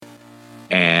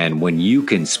And when you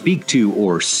can speak to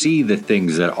or see the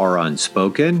things that are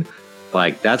unspoken,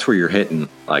 like that's where you're hitting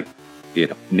like,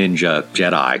 ninja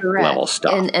Jedi Correct. level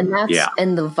stuff. And that's,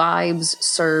 and the vibes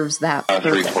serves that.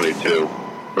 322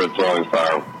 for throwing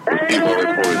fire. People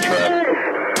reported track.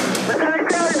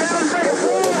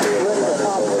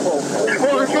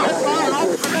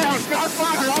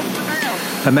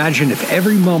 Imagine if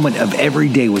every moment of every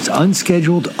day was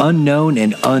unscheduled, unknown,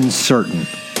 and uncertain,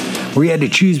 where you had to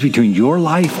choose between your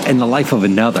life and the life of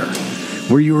another,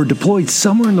 where you were deployed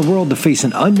somewhere in the world to face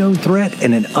an unknown threat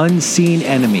and an unseen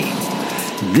enemy.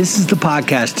 This is the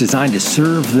podcast designed to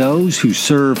serve those who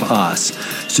serve us.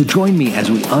 So join me as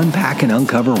we unpack and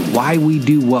uncover why we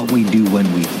do what we do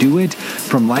when we do it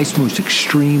from life's most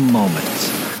extreme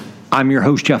moments. I'm your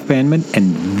host, Jeff Vanman,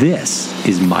 and this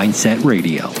is Mindset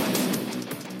Radio.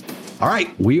 All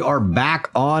right, we are back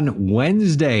on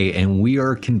Wednesday, and we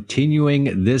are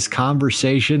continuing this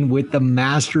conversation with the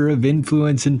master of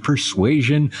influence and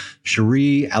persuasion,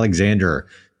 Cherie Alexander.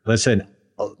 Listen,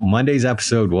 Monday's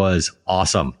episode was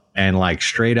awesome and like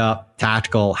straight up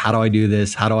tactical. How do I do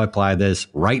this? How do I apply this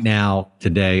right now,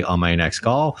 today on my next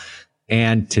call?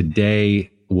 And today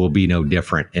will be no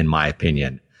different, in my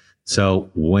opinion.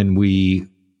 So when we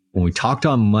talked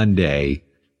on Monday,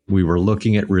 we were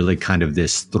looking at really kind of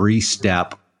this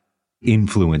 3-step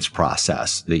influence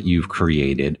process that you've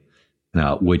created,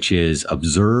 which is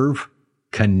observe,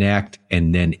 connect,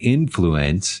 and then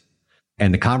influence.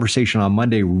 And the conversation on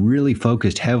Monday really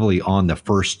focused heavily on the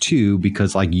first two,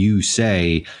 because like you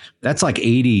say, that's like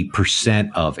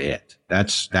 80% of it.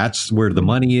 That's where the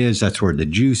money is. That's where the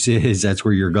juice is. That's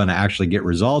where you're going to actually get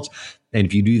results. And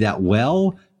if you do that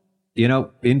well,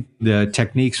 in the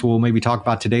techniques we'll maybe talk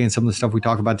about today and some of the stuff we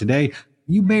talk about today,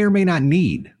 you may or may not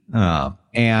need. I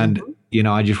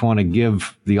just want to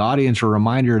give the audience a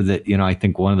reminder that, I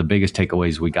think one of the biggest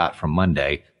takeaways we got from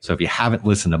Monday. So if you haven't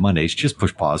listened to Mondays, just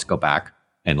push pause, go back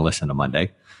and listen to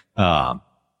Monday,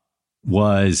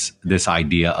 was this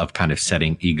idea of kind of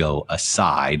setting ego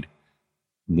aside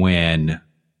when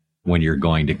you're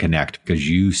going to connect, because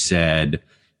you said,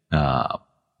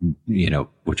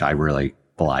 which I really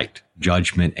liked,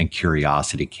 judgment and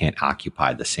curiosity can't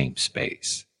occupy the same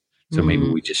space. So maybe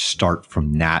we just start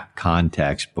from that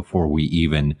context before we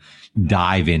even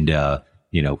dive into,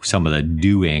 some of the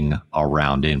doing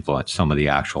around influence, some of the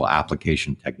actual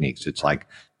application techniques. It's like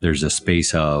there's a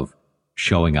space of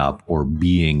showing up or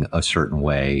being a certain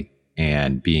way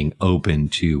and being open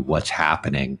to what's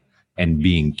happening and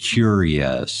being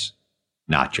curious,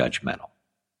 not judgmental.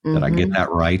 Did I get that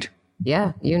right?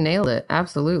 Yeah, you nailed it.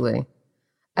 Absolutely.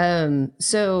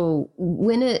 So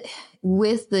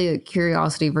with the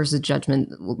curiosity versus judgment,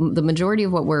 the majority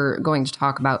of what we're going to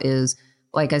talk about is,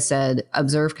 like I said,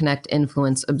 observe, connect,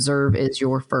 influence. Observe is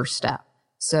your first step.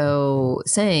 So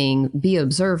saying be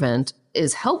observant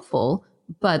is helpful,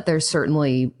 but there's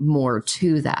certainly more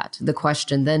to that. The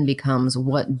question then becomes,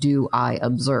 what do I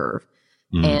observe?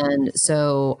 And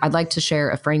so I'd like to share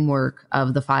a framework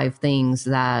of the 5 things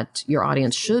that your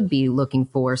audience should be looking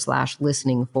for /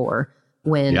 listening for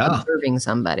when observing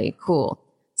somebody. Cool.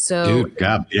 So, dude,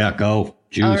 go.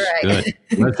 Juice. Right.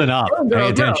 Good. Listen up. Pay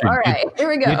attention. All right. Here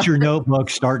we go. Get your notebook.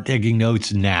 Start taking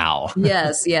notes now.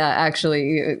 Yes. Yeah.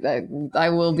 Actually, I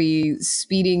will be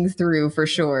speeding through for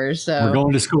sure. So we're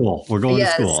going to school. All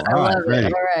right. Ready.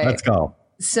 All right. Let's go.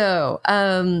 So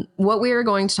what we are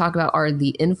going to talk about are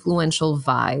the influential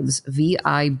vibes,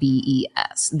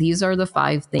 VIBES. These are the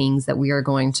 5 things that we are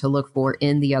going to look for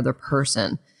in the other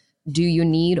person. Do you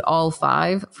need all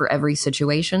 5 for every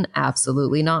situation?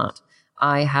 Absolutely not.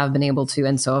 I have been able to,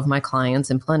 and so have my clients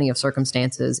in plenty of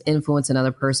circumstances, influence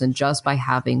another person just by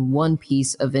having one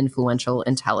piece of influential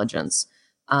intelligence,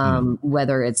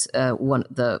 whether it's one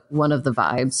of the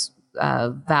vibes,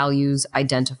 values,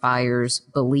 identifiers,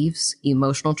 beliefs,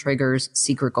 emotional triggers,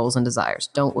 secret goals, and desires.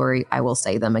 Don't worry, I will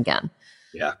say them again.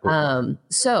 Yeah. Cool.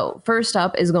 So first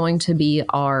up is going to be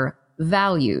our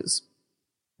values.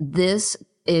 This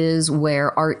is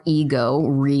where our ego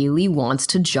really wants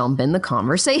to jump in the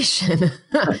conversation.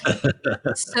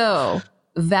 So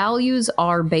values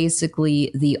are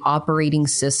basically the operating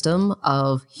system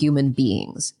of human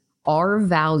beings. Our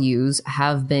values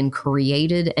have been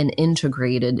created and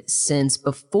integrated since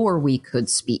before we could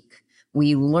speak.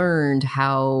 We learned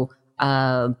how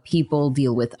people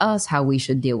deal with us, how we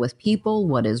should deal with people,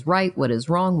 what is right, what is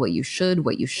wrong, what you should,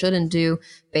 what you shouldn't do,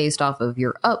 based off of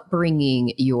your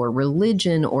upbringing, your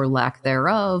religion or lack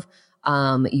thereof,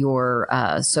 your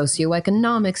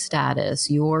socioeconomic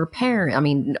status, your parent. I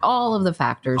mean, all of the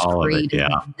factors created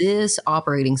this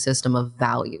operating system of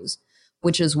values,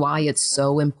 which is why it's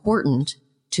so important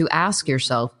to ask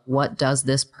yourself, what does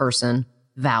this person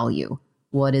value?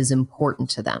 What is important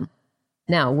to them?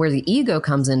 Now, where the ego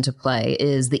comes into play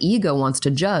is the ego wants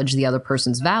to judge the other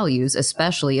person's values,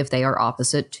 especially if they are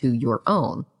opposite to your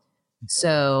own.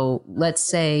 So let's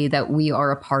say that we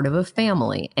are a part of a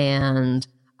family and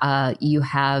you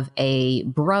have a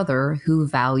brother who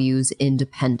values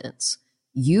independence.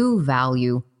 You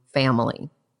value family.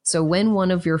 So when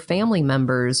one of your family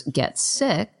members gets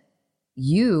sick,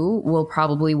 you will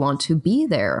probably want to be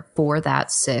there for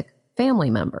that sick family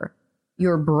member.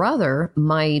 Your brother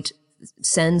might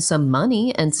send some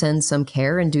money and send some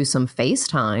care and do some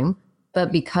FaceTime,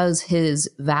 but because his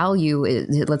value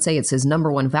is, let's say it's his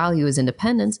number one value is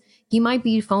independence, he might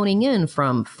be phoning in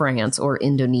from France or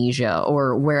Indonesia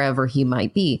or wherever he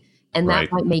might be. And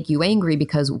that might make you angry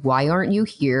because why aren't you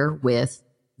here with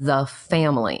the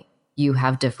family? You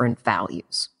have different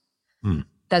values.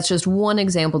 That's just one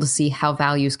example to see how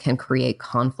values can create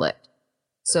conflict.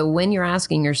 So when you're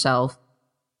asking yourself,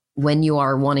 when you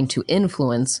are wanting to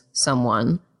influence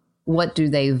someone, what do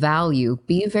they value?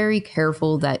 Be very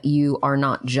careful that you are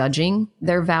not judging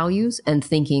their values and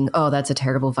thinking, oh, that's a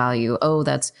terrible value. Oh,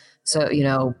 that's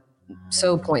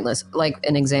so pointless. Like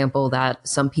an example that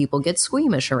some people get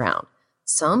squeamish around.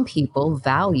 Some people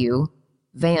value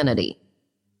vanity.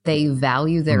 They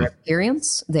value their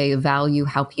appearance. They value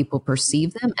how people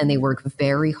perceive them, and they work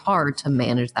very hard to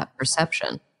manage that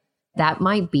perception. That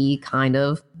might be kind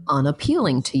of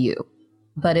unappealing to you.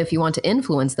 But if you want to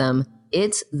influence them,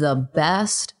 it's the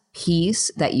best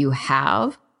piece that you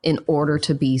have in order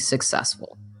to be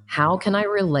successful. How can I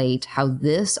relate how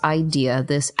this idea,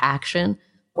 this action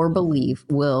or belief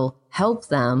will help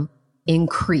them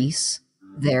increase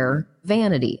their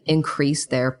vanity, increase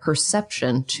their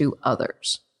perception to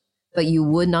others? But you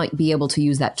would not be able to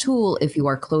use that tool if you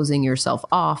are closing yourself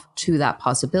off to that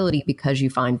possibility because you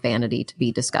find vanity to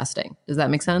be disgusting. Does that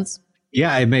make sense?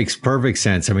 Yeah, it makes perfect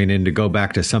sense. I mean, and to go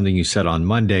back to something you said on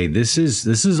Monday, this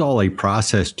is all a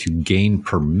process to gain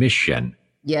permission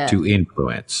to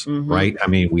influence, right? I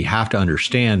mean, we have to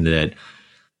understand that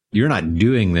you're not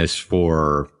doing this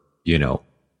for,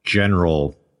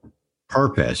 general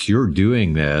purpose. You're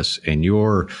doing this and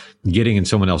you're getting in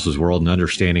someone else's world and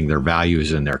understanding their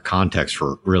values and their context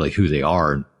for really who they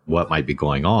are and what might be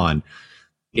going on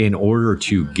in order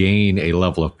to gain a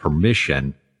level of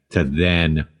permission to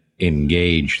then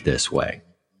engage this way.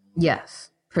 Yes,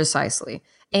 precisely.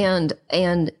 And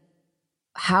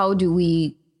how do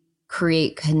we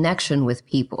create connection with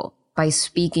people? By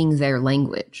speaking their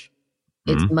language.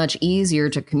 It's much easier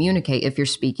to communicate if you're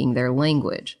speaking their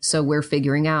language. So we're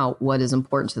figuring out what is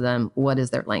important to them. What is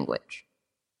their language?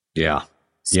 Yeah.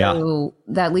 So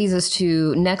that leads us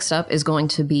to next up is going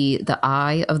to be the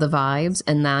I of the vibes,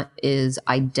 and that is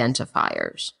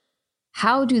identifiers.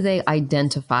 How do they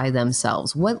identify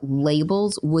themselves? What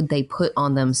labels would they put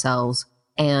on themselves?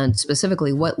 And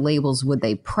specifically, what labels would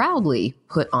they proudly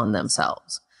put on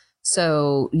themselves?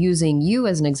 So using you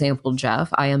as an example, Jeff,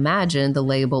 I imagine the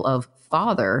label of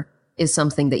father is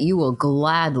something that you will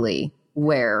gladly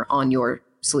wear on your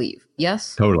sleeve.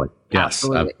 Yes? Totally. Yes,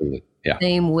 absolutely. Yeah.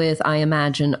 Same with, I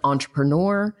imagine,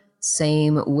 entrepreneur.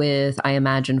 Same with, I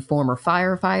imagine, former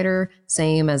firefighter.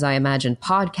 Same as I imagine,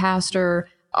 podcaster.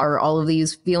 Are all of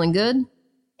these feeling good?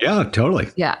 Yeah, totally.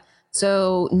 Yeah.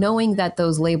 So knowing that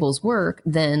those labels work,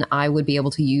 then I would be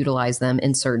able to utilize them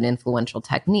in certain influential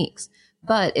techniques.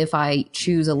 But if I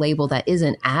choose a label that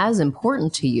isn't as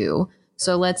important to you,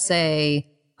 so let's say,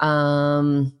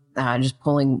 just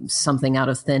pulling something out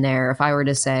of thin air. If I were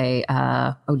to say,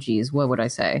 what would I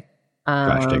say?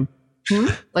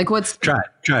 Like what's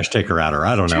trash taker outer?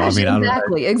 I don't know.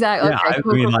 Exactly. Yeah, okay,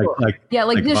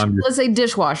 cool. Let's say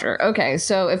dishwasher. Okay,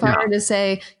 so if I were to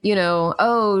say,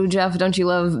 oh, Jeff, don't you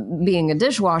love being a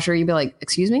dishwasher? You'd be like,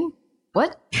 excuse me,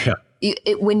 what? Yeah.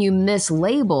 When you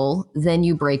mislabel, then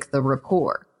you break the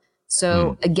rapport.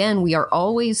 So again, we are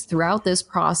always throughout this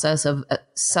process of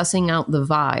sussing out the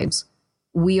vibes,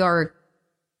 we are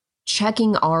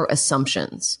checking our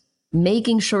assumptions,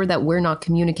 making sure that we're not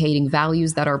communicating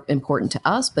values that are important to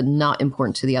us, but not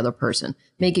important to the other person,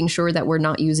 making sure that we're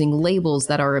not using labels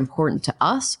that are important to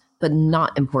us, but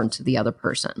not important to the other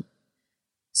person.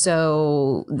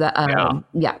 So Well,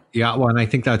 and I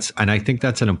think that's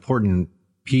an important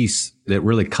piece that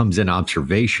really comes in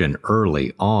observation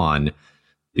early on,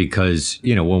 because,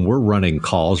 when we're running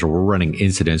calls or we're running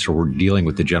incidents or we're dealing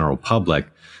with the general public,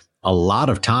 a lot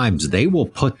of times they will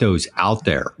put those out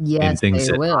there and things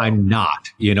that I'm not,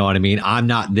 you know what I mean? I'm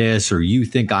not this, or you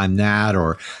think I'm that,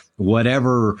 or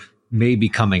whatever may be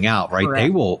coming out, right?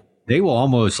 Correct. They will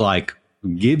almost like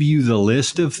give you the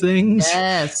list of things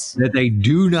Yes. that they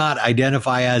do not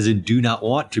identify as and do not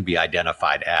want to be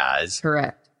identified as.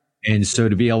 Correct. And so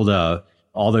to be able to,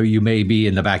 although you may be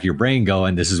in the back of your brain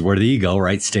going, this is where the ego,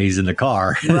 right, stays in the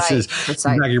car. This is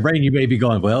in the back of your brain, you may be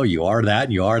going, well, you are that,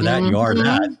 and you are that, and you are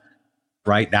that.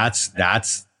 Right. That's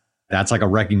like a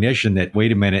recognition that,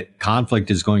 wait a minute, conflict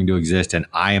is going to exist and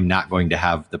I am not going to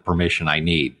have the permission I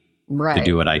need to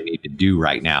do what I need to do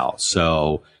right now.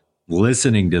 So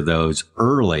listening to those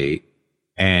early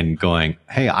and going,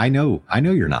 hey, I know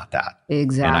you're not that.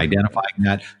 Exactly. And identifying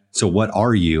that. So what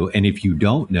are you? And if you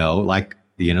don't know, like,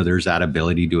 there's that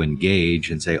ability to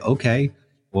engage and say, okay,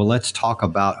 well, let's talk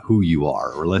about who you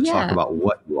are, or let's talk about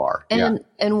what you are. And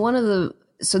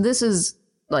so this is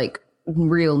like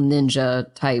real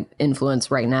ninja type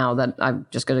influence right now that I'm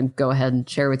just going to go ahead and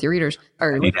share with your readers.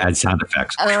 I need to add sound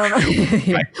effects.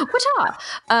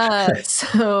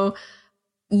 So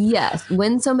yes,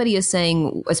 when somebody is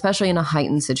saying, especially in a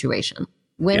heightened situation,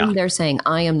 when they're saying,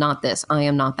 I am not this, I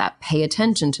am not that, pay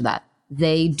attention to that.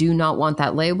 They do not want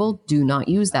that label. Do not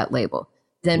use that label.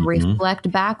 Then reflect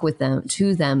back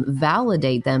to them,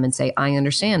 validate them and say, I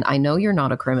understand. I know you're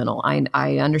not a criminal.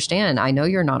 I understand. I know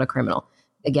you're not a criminal.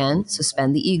 Again,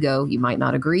 suspend the ego. You might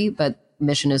not agree, but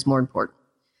mission is more important.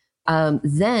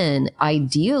 Then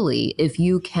ideally, if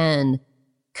you can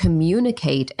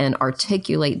communicate and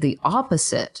articulate the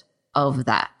opposite of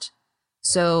that.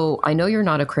 So I know you're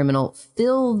not a criminal.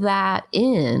 Fill that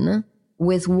in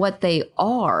with what they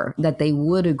are that they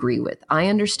would agree with. I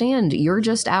understand you're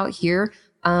just out here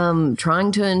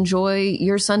trying to enjoy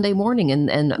your Sunday morning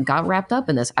and got wrapped up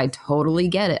in this. I totally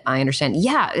get it. I understand.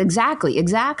 Yeah, exactly.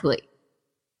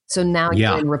 So now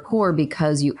you're in rapport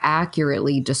because you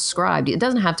accurately described, it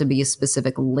doesn't have to be a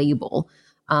specific label,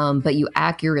 but you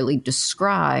accurately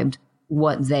described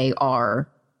what they are,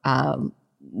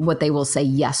 what they will say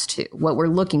yes to. What we're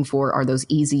looking for are those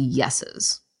easy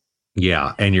yeses.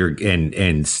 Yeah. And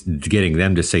and getting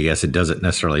them to say yes, it doesn't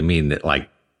necessarily mean that, like,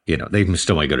 they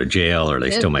still might go to jail or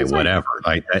they still might whatever.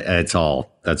 Right? That's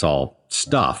all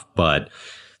stuff. But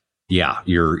yeah,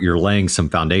 you're laying some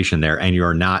foundation there, and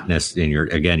you're not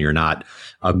you're not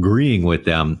agreeing with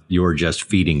them. You're just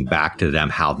feeding back to them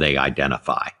how they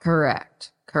identify.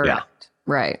 Correct. Yeah.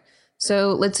 Right.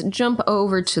 So let's jump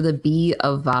over to the B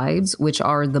of vibes, which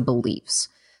are the beliefs.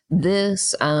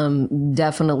 This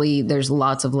definitely, there's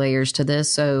lots of layers to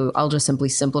this. So I'll just simply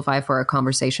simplify for our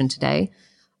conversation today.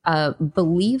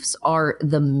 Beliefs are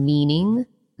the meaning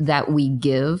that we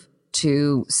give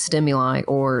to stimuli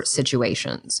or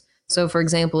situations. So, for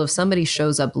example, if somebody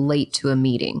shows up late to a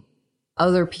meeting,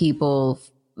 other people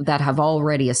that have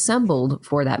already assembled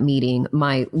for that meeting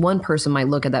one person might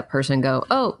look at that person and go,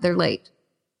 oh, they're late.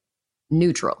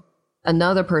 Neutral.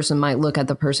 Another person might look at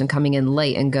the person coming in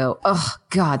late and go, oh,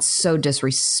 God, so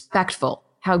disrespectful.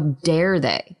 How dare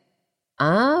they?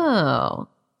 Oh,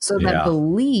 so that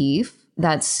belief,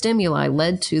 that stimuli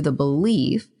led to the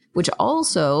belief, which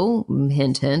also,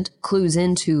 hint, hint, clues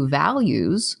into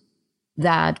values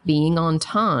that being on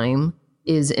time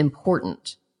is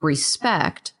important.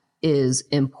 Respect is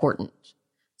important.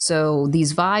 So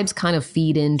these vibes kind of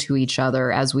feed into each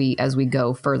other as we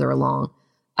go further along.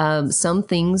 Some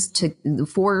things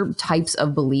 4 types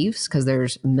of beliefs, because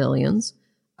there's millions,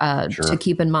 to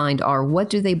keep in mind are, what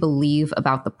do they believe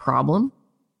about the problem?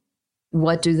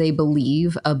 What do they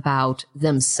believe about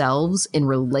themselves in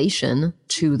relation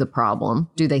to the problem?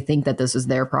 Do they think that this is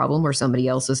their problem or somebody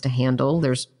else's to handle?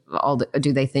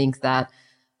 Do they think that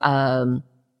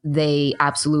they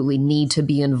absolutely need to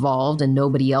be involved and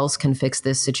nobody else can fix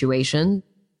this situation?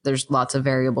 There's lots of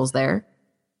variables there.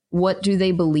 What do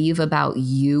they believe about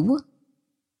you?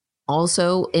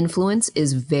 Also, influence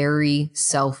is very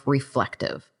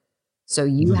self-reflective. So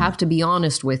you have to be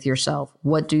honest with yourself.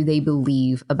 What do they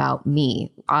believe about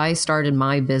me? I started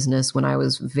my business when I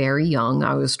was very young.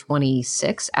 I was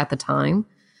 26 at the time.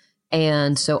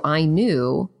 And so I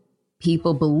knew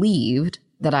people believed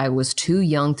that I was too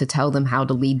young to tell them how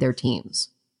to lead their teams.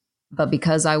 But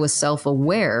because I was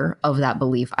self-aware of that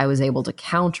belief, I was able to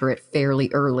counter it fairly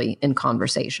early in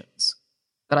conversations.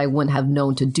 But I wouldn't have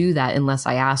known to do that unless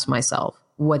I asked myself,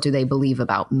 what do they believe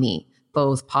about me?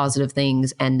 Both positive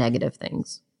things and negative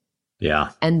things. Yeah.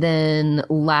 And then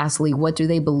lastly, what do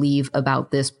they believe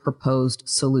about this proposed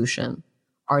solution?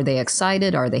 Are they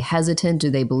excited? Are they hesitant? Do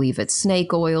they believe it's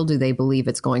snake oil? Do they believe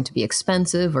it's going to be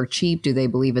expensive or cheap? Do they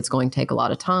believe it's going to take a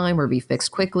lot of time or be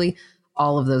fixed quickly?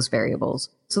 All of those variables.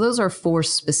 So those are 4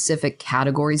 specific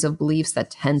categories of beliefs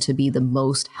that tend to be the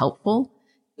most helpful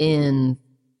in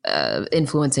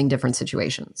influencing different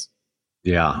situations.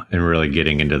 Yeah. And really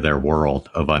getting into their world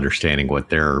of understanding what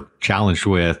they're challenged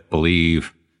with,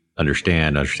 believe,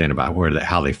 understand about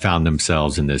how they found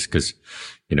themselves in this. Cause,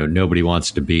 nobody really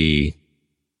wants to be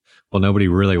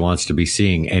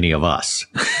seeing any of us,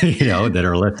 that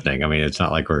are listening. I mean, it's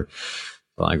not like we're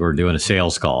doing a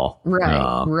sales call,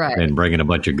 right, and bringing a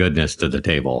bunch of goodness to the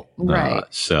table. Right.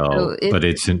 But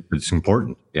it's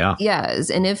important. Yeah. Yes.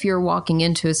 And if you're walking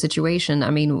into a situation,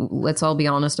 I mean, let's all be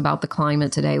honest about the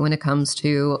climate today when it comes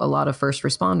to a lot of first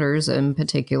responders, in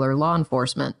particular law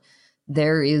enforcement.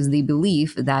 There is the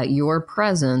belief that your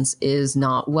presence is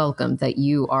not welcome, that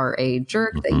you are a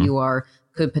jerk, that you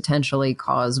could potentially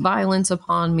cause violence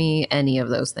upon me, any of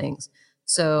those things.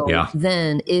 So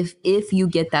then if you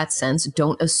get that sense,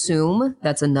 don't assume,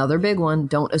 that's another big one.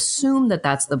 Don't assume that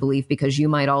that's the belief, because you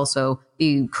might also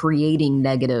be creating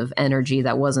negative energy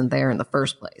that wasn't there in the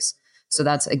first place. So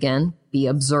that's, again, be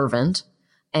observant.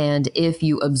 And if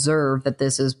you observe that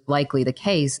this is likely the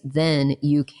case, then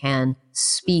you can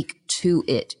speak to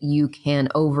it. You can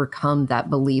overcome that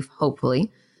belief,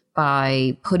 hopefully,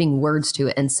 by putting words to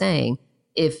it and saying,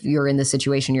 if you're in the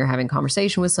situation, you're having a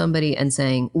conversation with somebody and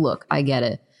saying, look, I get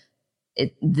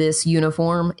it. This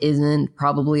uniform isn't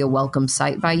probably a welcome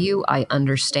sight by you. I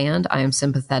understand. I am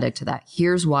sympathetic to that.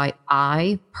 Here's why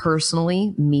I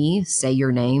personally, say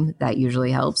your name, that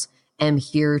usually helps, am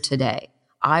here today.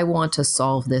 I want to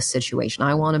solve this situation.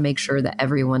 I want to make sure that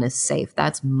everyone is safe.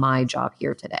 That's my job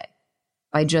here today.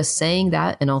 By just saying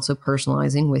that and also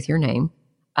personalizing with your name,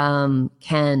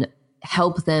 can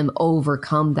help them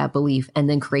overcome that belief and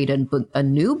then create a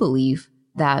new belief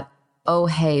that, oh,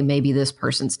 hey, maybe this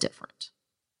person's different.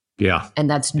 Yeah. And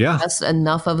that's just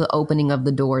enough of the opening of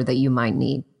the door that you might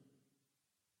need.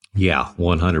 Yeah,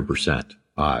 100%.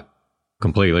 I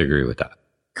completely agree with that.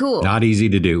 Cool. Not easy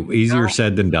to do. Easier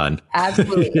said than done.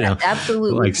 Absolutely.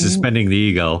 Absolutely. Like suspending the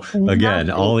ego. Again,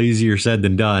 all easier said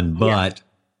than done, but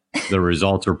the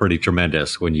results are pretty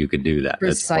tremendous when you can do that.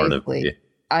 Precisely. That's part of it.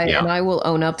 And I will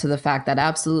own up to the fact that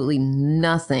absolutely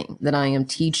nothing that I am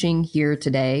teaching here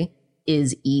today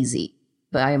is easy,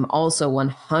 but I am also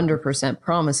 100%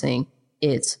 promising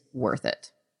it's worth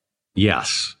it.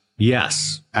 Yes,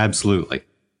 absolutely.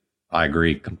 I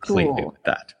agree completely with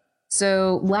that.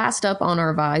 So last up on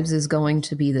our vibes is going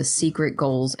to be the secret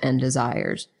goals and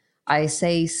desires. I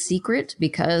say secret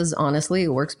because honestly,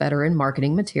 it works better in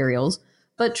marketing materials.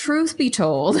 But truth be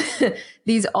told,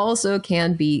 these also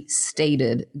can be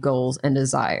stated goals and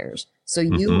desires. So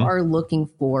you are looking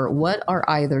for what are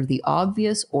either the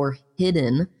obvious or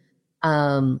hidden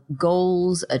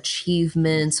goals,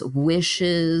 achievements,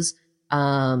 wishes,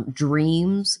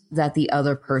 dreams that the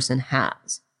other person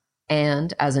has.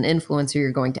 And as an influencer,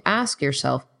 you're going to ask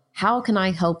yourself, how can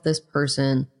I help this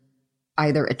person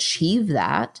either achieve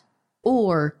that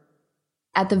or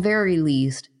at the very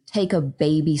least, take a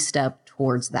baby step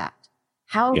towards that?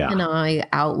 How can I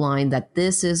outline that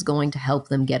this is going to help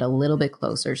them get a little bit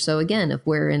closer? So again, if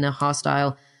we're in a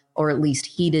hostile or at least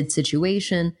heated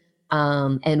situation,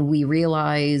 and we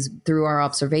realize through our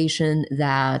observation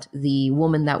that the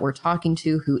woman that we're talking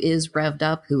to, who is revved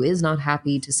up, who is not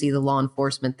happy to see the law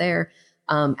enforcement there,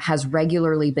 has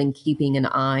regularly been keeping an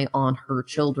eye on her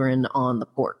children on the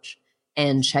porch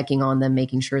and checking on them,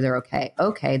 making sure they're okay.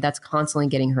 Okay, that's constantly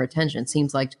getting her attention.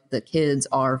 Seems like the kids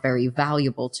are very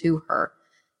valuable to her.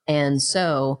 And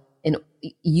so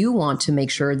you want to make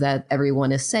sure that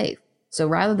everyone is safe. So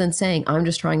rather than saying, I'm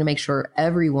just trying to make sure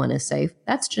everyone is safe,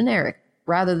 that's generic.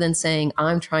 Rather than saying,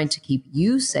 I'm trying to keep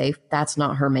you safe, that's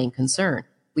not her main concern.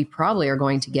 We probably are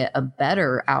going to get a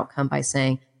better outcome by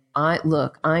saying,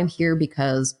 I'm here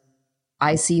because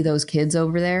I see those kids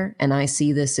over there and I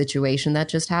see this situation that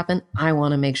just happened. I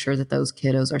want to make sure that those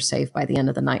kiddos are safe by the end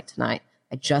of the night tonight.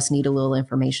 I just need a little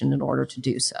information in order to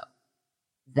do so.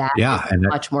 That is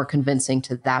much more convincing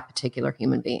to that particular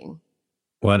human being.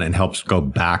 Well, and it helps go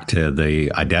back to the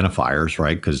identifiers,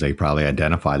 right? Because they probably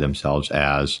identify themselves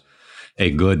as a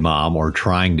good mom or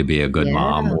trying to be a good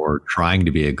mom or trying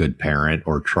to be a good parent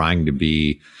or trying to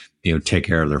be, take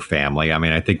care of their family. I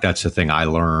mean, I think that's the thing I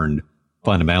learned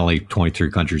fundamentally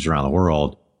 23 countries around the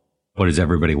world. What does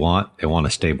everybody want? They want a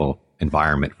stable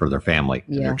environment for their family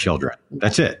and their children.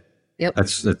 That's it. Yep.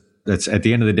 That's at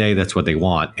the end of the day, that's what they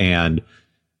want. And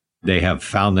they have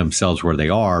found themselves where they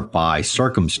are by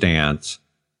circumstance,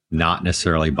 not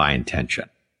necessarily by intention.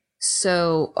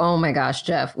 So, oh my gosh,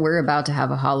 Jeff, we're about to have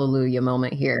a hallelujah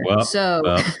moment here.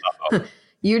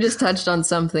 You just touched on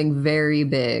something very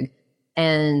big,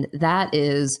 and that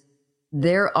is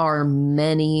there are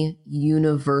many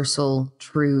universal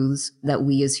truths that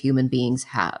we as human beings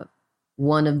have.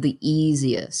 One of the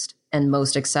easiest and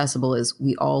most accessible is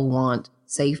we all want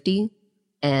safety,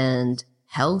 and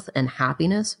health and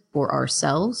happiness for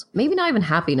ourselves. Maybe not even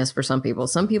happiness for some people.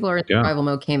 Some people are in survival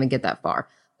mode, can't even get that far,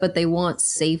 but they want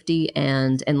safety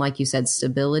and like you said,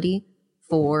 stability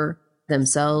for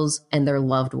themselves and their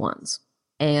loved ones.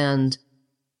 And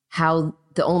how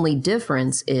the only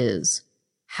difference is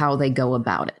how they go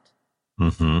about it.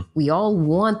 We all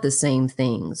want the same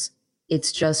things.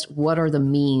 It's just what are the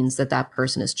means that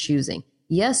person is choosing.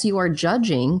 Yes, you are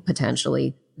judging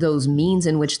potentially those means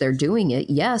in which they're doing it.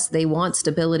 Yes, they want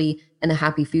stability and a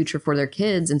happy future for their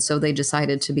kids. And so they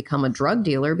decided to become a drug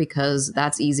dealer because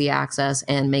that's easy access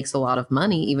and makes a lot of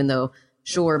money, even though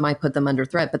sure, it might put them under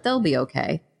threat, but they'll be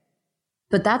okay.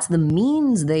 But that's the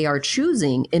means they are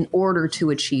choosing in order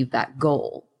to achieve that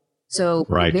goal. So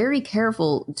be very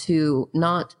careful to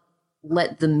not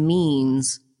let the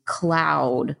means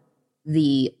cloud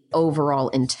the overall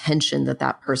intention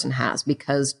that person has,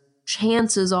 because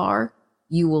chances are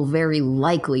you will very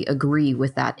likely agree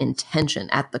with that intention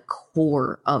at the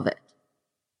core of it.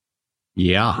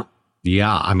 Yeah.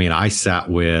 Yeah. I mean, I sat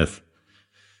with,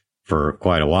 for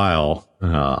quite a while,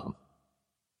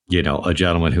 a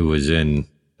gentleman who was in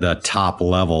the top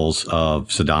levels of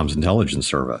Saddam's intelligence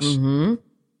service.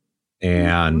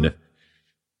 And,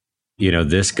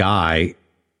 this guy,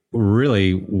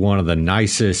 really one of the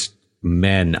nicest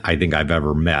men I think I've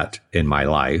ever met in my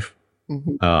life,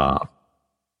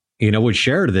 would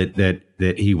share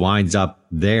that he winds up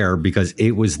there because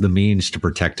it was the means to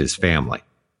protect his family.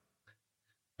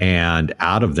 And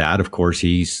out of that, of course,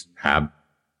 he's had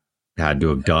to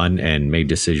have done and made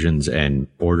decisions and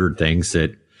ordered things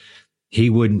that he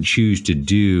wouldn't choose to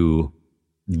do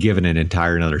given an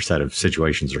entire another set of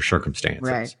situations or circumstances.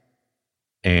 Right.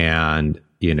 And,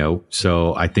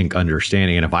 so I think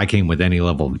understanding, and if I came with any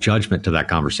level of judgment to that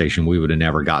conversation, we would have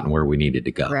never gotten where we needed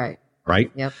to go. Right.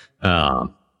 Right. Yep.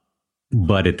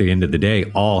 But at the end of the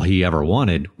day, all he ever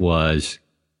wanted was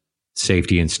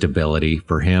safety and stability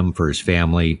for him, for his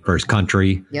family, for his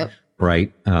country. Yep.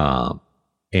 Right.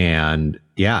 And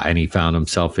he found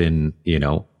himself in,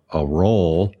 a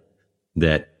role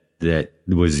that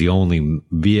was the only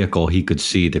vehicle he could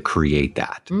see to create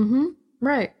that.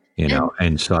 Right.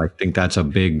 And so I think it's a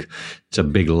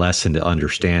big lesson to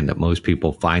understand that most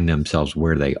people find themselves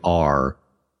where they are,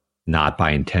 not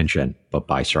by intention, but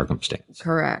by circumstance.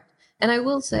 Correct. And I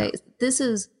will say, this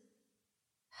is,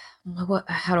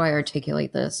 how do I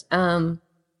articulate this?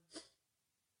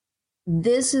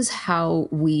 This is how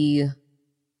we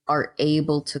are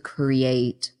able to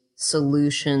create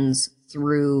solutions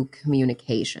through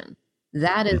communication.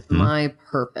 That is my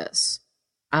purpose.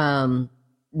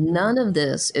 None of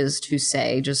this is to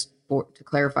say, to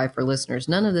clarify for listeners,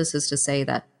 none of this is to say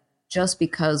that just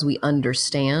because we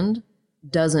understand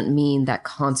doesn't mean that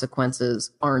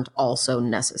consequences aren't also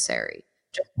necessary.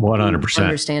 100%.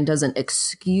 Understand doesn't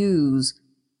excuse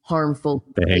harmful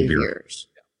behaviors.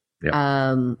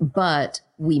 But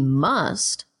we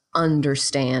must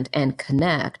understand and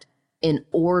connect in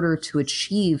order to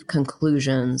achieve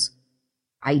conclusions,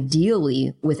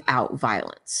 ideally without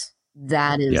violence.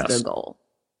 That is the goal.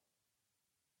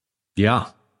 Yeah.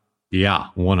 Yeah.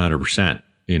 100%.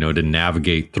 To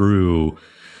navigate through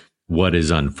what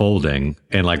is unfolding.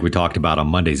 And like we talked about on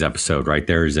Monday's episode, right?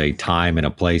 There is a time and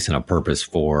a place and a purpose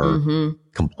for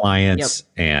compliance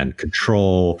and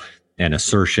control and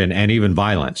assertion and even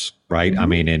violence, right? I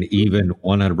mean, and even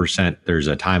 100%, there's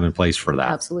a time and place for that.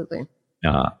 Absolutely.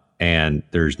 And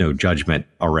there's no judgment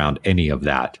around any of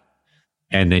that.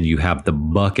 And then you have the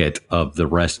bucket of the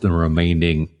rest of the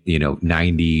remaining,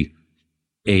 98,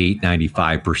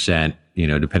 95%,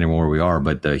 depending on where we are,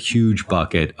 but the huge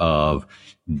bucket of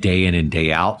day in and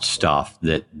day out stuff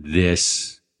that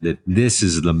this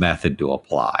is the method to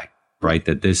apply, right?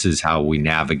 That this is how we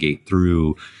navigate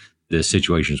through the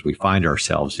situations we find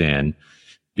ourselves in,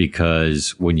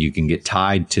 because when you can get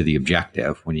tied to the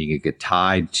objective, when you can get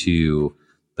tied to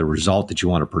the result that you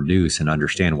want to produce and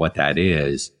understand what that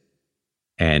is,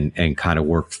 and kind of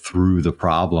work through the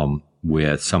problem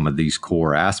with some of these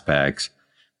core aspects,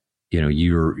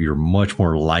 you're much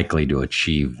more likely to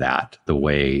achieve that the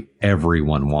way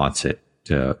everyone wants it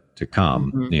to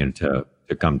come,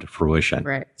 to come to fruition.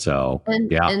 Right. So,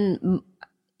 and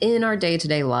in our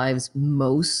day-to-day lives,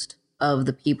 most of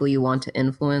the people you want to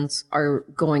influence are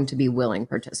going to be willing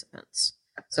participants.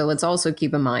 So let's also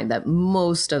keep in mind that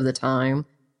most of the time,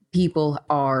 people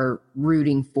are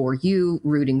rooting for you,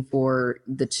 rooting for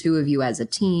the two of you as a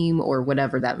team, or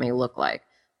whatever that may look like.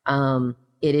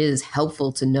 It is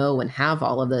helpful to know and have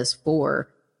all of this for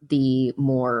the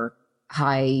more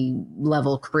high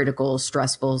level, critical,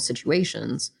 stressful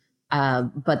situations.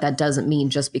 But that doesn't mean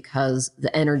just because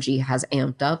the energy has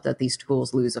amped up that these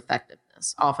tools lose effectiveness.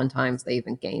 effectiveness. Oftentimes they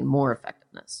even gain more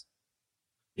effectiveness.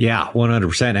 Yeah,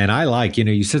 100%. And I like,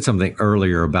 you said something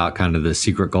earlier about kind of the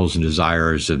secret goals and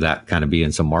desires of that kind of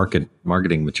being some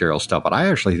marketing material stuff. But I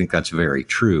actually think that's very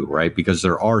true, right? Because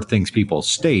there are things people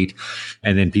state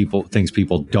and then things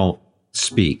people don't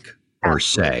speak or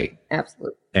say.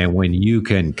 Absolutely. And when you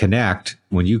can connect,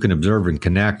 when you can observe and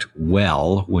connect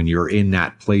well, when you're in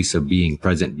that place of being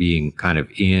present, being kind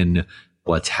of in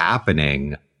what's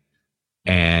happening,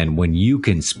 and when you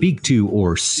can speak to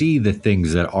or see the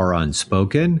things that are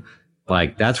unspoken,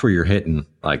 like that's where you're hitting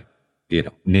like,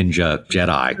 ninja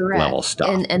Jedi level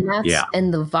stuff. And that's,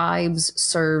 and the vibes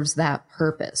serves that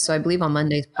purpose. So I believe on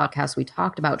Monday's podcast, we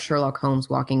talked about Sherlock Holmes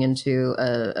walking into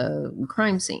a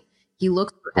crime scene. He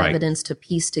looked for evidence to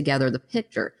piece together the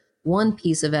picture. One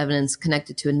piece of evidence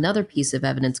connected to another piece of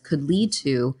evidence could lead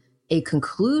to a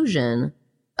conclusion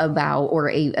about, or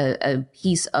a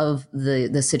piece of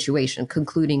the situation,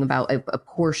 concluding about a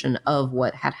portion of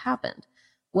what had happened.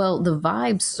 Well, the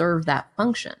vibes serve that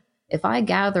function. If I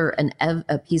gather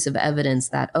a piece of evidence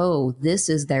that, this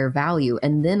is their value,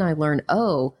 and then I learn,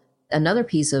 another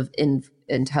piece of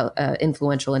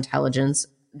influential intelligence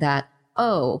that,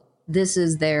 this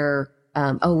is their,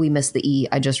 we missed the E.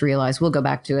 I just realized. We'll go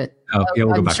back to it.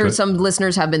 I'm sure some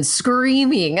listeners have been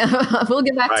screaming. We'll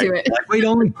get back to it. Wait,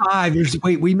 only 5.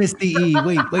 Wait, we missed the E.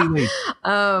 Wait.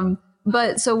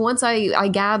 But so once I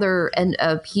gather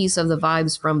a piece of the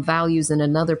vibes from values and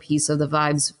another piece of the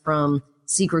vibes from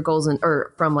secret goals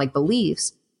or from like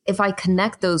beliefs, if I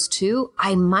connect those two,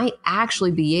 I might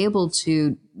actually be able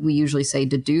to, we usually say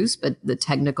deduce, but the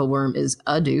technical term is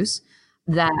adduce,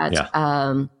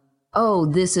 that,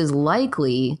 this is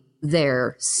likely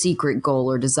their secret goal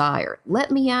or desire.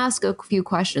 Let me ask a few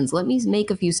questions. Let me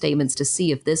make a few statements to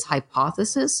see if this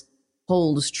hypothesis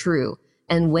holds true.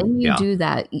 And when you do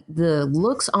that, the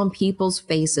looks on people's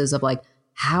faces of like,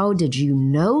 how did you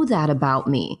know that about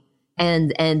me?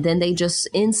 And then they just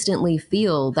instantly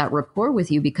feel that rapport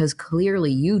with you because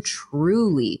clearly you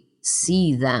truly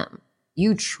see them.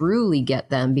 You truly get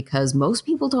them, because most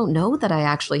people don't know that I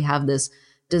actually have this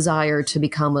desire to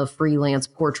become a freelance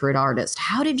portrait artist.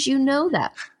 How did you know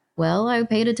that? Well, I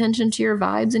paid attention to your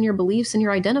vibes and your beliefs and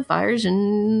your identifiers,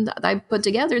 and I put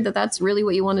together that that's really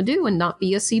what you want to do and not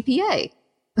be a CPA.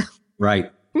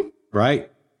 Right.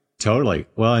 Totally.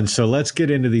 Well, and so let's get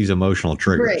into these emotional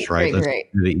triggers, right? Let's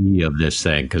get to the E of this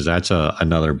thing, because that's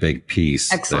another big piece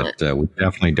that we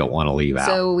definitely don't want to leave out.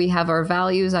 So we have our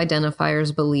values,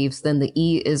 identifiers, beliefs. Then the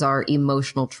E is our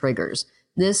emotional triggers.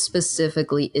 This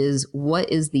specifically is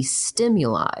what is the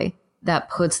stimuli that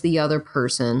puts the other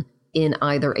person in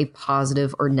either a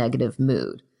positive or negative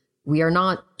mood. We are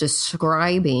not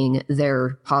describing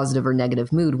their positive or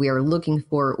negative mood. We are looking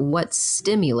for what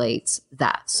stimulates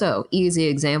that. So, easy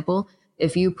example,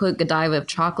 if you put Godiva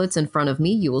chocolates in front of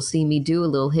me, you will see me do a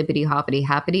little hippity hoppity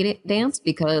happity dance,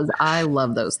 because I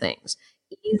love those things.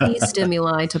 Easy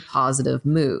stimuli to positive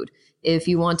mood. If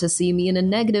you want to see me in a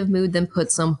negative mood, then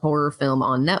put some horror film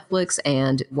on Netflix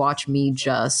and watch me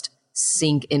just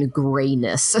sink in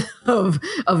grayness of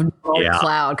dark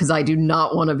cloud, because I do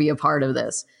not want to be a part of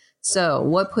this. So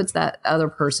what puts that other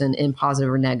person in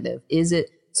positive or negative? Is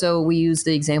it, so we used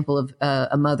the example of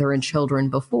a mother and children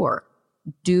before.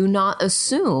 Do not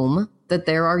assume that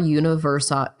there are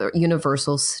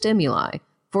universal stimuli.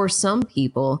 For some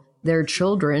people, their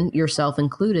children, yourself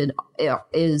included,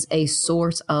 is a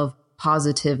source of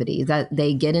positivity, that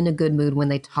they get in a good mood when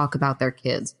they talk about their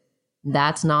kids.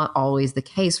 That's not always the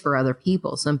case for other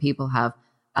people. Some people have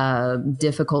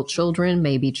difficult children,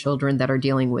 maybe children that are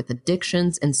dealing with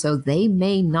addictions, and so they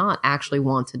may not actually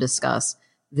want to discuss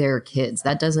their kids.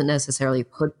 That doesn't necessarily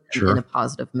put them in a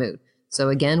positive mood. So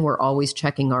again, we're always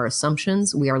checking our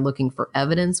assumptions. We are looking for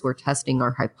evidence. We're testing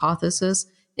our hypothesis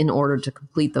in order to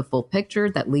complete the full picture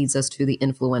that leads us to the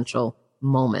influential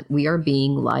moment. We are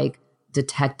being like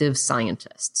detective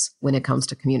scientists when it comes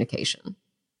to communication.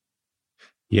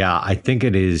 Yeah, I think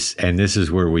it is. And this is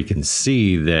where we can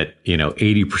see that,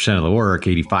 80% of the work,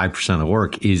 85% of the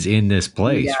work is in this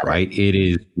place, right? It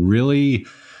is really,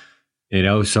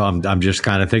 so I'm just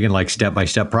kind of thinking like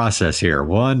step-by-step process here.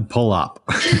 1, pull up.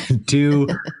 2,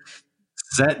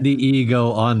 set the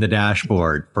ego on the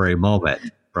dashboard for a moment,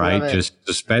 right? Just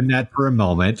suspend that for a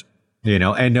moment,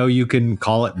 and know you can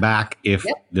call it back if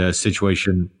the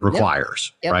situation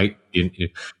requires, right?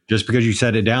 Just because you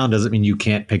set it down doesn't mean you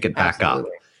can't pick it back up.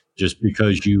 Just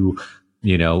because you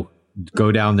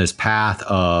go down this path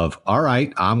of, all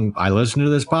right, I listen to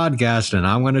this podcast and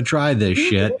I'm going to try this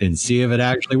shit and see if it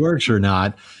actually works or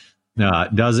not,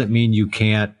 doesn't mean you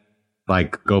can't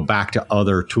like go back to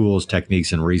other tools,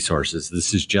 techniques, and resources.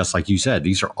 This is just like you said,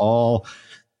 these are all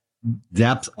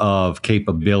depth of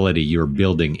capability you're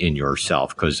building in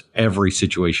yourself, because every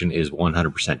situation is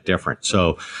 100% different.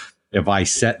 So if I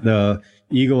set the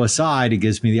ego aside, it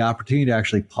gives me the opportunity to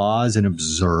actually pause and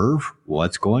observe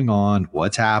what's going on,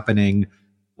 what's happening,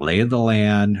 lay of the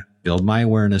land, build my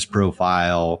awareness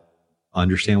profile,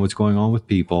 understand what's going on with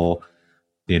people.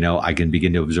 I can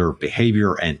begin to observe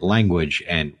behavior and language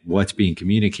and what's being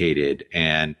communicated.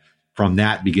 And from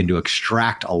that, begin to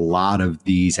extract a lot of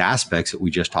these aspects that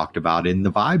we just talked about in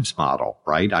the vibes model,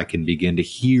 right? I can begin to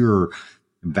hear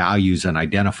values and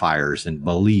identifiers and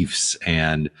beliefs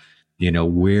and,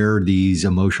 where these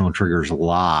emotional triggers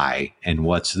lie and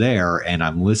what's there. And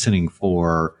I'm listening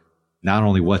for not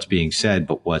only what's being said,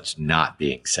 but what's not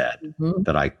being said. Mm-hmm.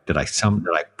 Did I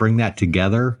bring that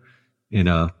together in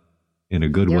a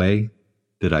good way?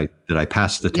 Did I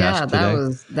pass the test today? Yeah,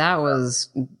 that was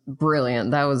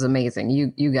brilliant. That was amazing.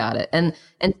 You got it. And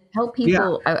help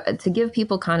people to give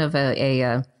people kind of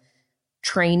a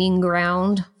training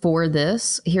ground for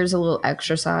this. Here's a little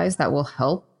exercise that will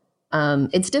help.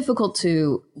 It's difficult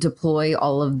to deploy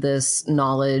all of this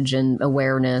knowledge and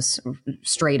awareness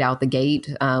straight out the gate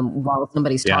while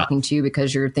somebody's talking to you,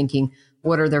 because you're thinking,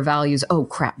 what are their values? Oh,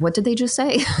 crap. What did they just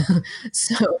say?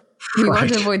 So we want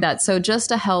to avoid that. So just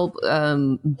to help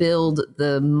build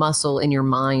the muscle in your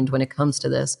mind when it comes to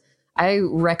this, I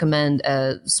recommend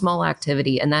a small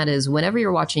activity. And that is whenever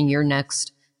you're watching your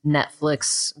next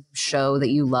Netflix show that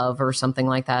you love or something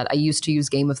like that. I used to use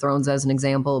Game of Thrones as an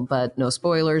example, but no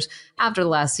spoilers. After the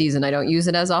last season, I don't use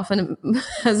it as often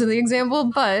as the example.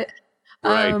 But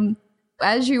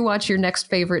as you watch your next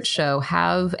favorite show,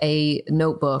 have a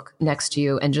notebook next to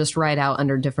you and just write out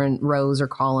under different rows or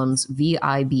columns,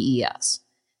 VIBES,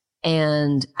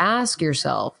 and ask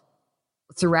yourself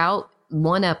throughout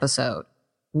one episode,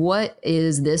 what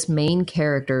is this main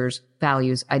character's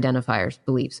values, identifiers,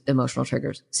 beliefs, emotional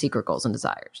triggers, secret goals, and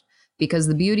desires? Because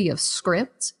the beauty of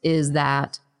scripts is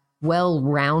that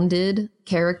well-rounded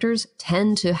characters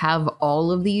tend to have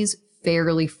all of these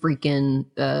fairly freaking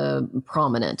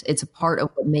prominent. It's a part of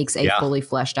what makes a fully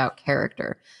fleshed out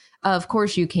character. Of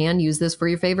course, you can use this for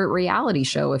your favorite reality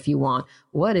show if you want.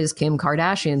 What is Kim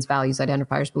Kardashian's values,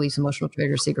 identifiers, beliefs, emotional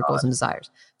triggers, secret goals, and desires?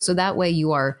 So that way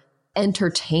you are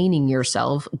entertaining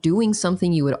yourself, doing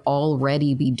something you would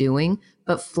already be doing,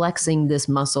 but flexing this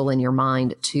muscle in your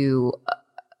mind to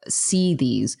see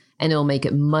these. And it'll make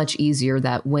it much easier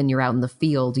that when you're out in the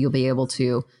field, you'll be able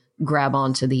to grab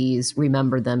onto these,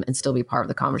 remember them, and still be part of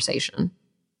the conversation.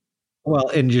 Well,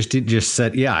 and just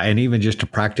set, and even just to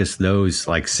practice those,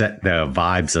 like set the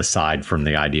vibes aside from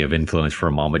the idea of influence for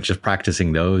a moment, just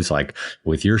practicing those like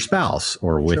with your spouse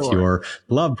or with your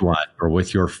loved one or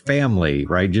with your family,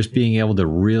 right? Just being able to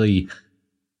really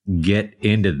get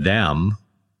into them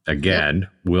again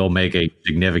will make a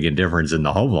significant difference in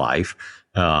the home life,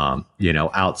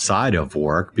 outside of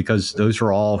work, because those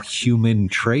are all human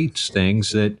traits,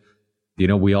 things that,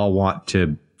 we all want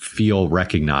to feel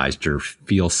recognized or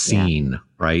feel seen,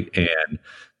 right?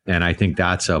 And I think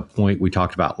that's a point we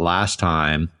talked about last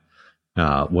time,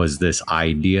 was this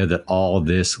idea that all of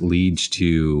this leads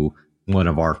to one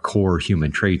of our core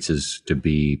human traits is to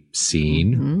be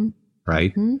seen,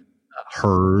 right?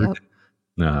 Heard,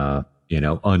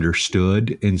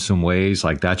 understood in some ways.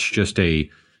 Like that's just a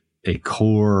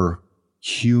core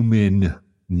human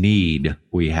need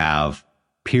we have,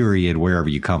 period, wherever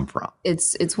you come from.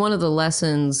 It's one of the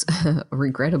lessons,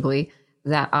 regrettably,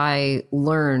 that I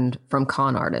learned from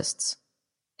con artists.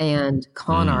 And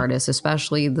con artists,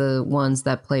 especially the ones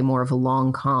that play more of a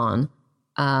long con,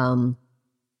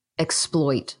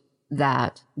 exploit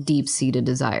that deep-seated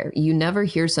desire. You never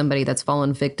hear somebody that's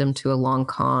fallen victim to a long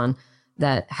con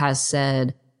that has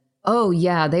said, oh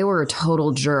yeah, they were a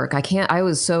total jerk. I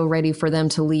was so ready for them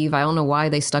to leave. I don't know why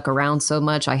they stuck around so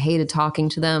much. I hated talking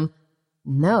to them.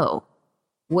 No,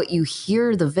 what you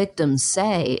hear the victim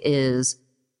say is,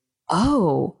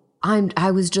 oh, I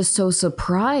was just so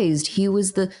surprised. He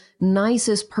was the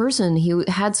nicest person. He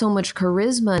had so much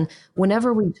charisma. And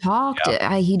whenever we talked,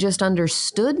 he just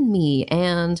understood me.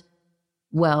 And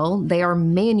well, they are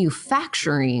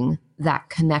manufacturing that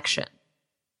connection.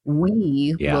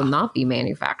 We will not be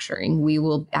manufacturing. We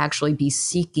will actually be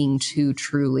seeking to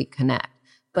truly connect.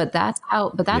 But that's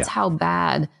how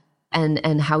bad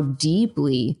and how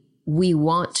deeply we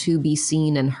want to be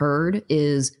seen and heard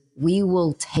is we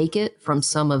will take it from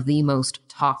some of the most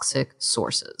toxic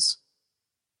sources.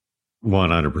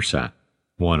 100%.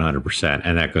 100%.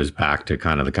 And that goes back to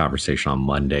kind of the conversation on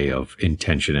Monday of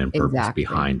intention and purpose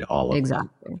behind all of it.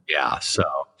 Exactly. Yeah. So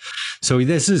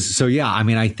yeah, I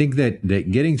mean, I think that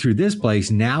getting through this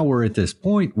place, now we're at this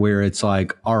point where it's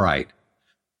like, all right,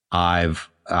 I've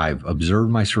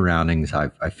observed my surroundings.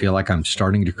 I feel like I'm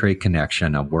starting to create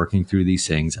connection. I'm working through these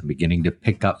things. I'm beginning to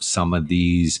pick up some of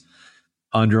these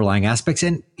underlying aspects.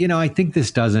 And, I think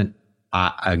this doesn't,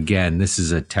 again, this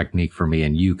is a technique for me,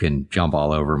 and you can jump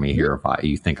all over me here if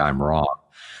you think I'm wrong.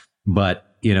 But,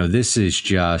 this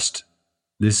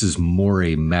is more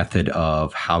a method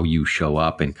of how you show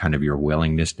up and kind of your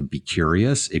willingness to be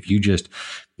curious. If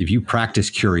you practice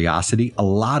curiosity, a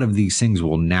lot of these things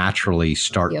will naturally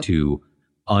start to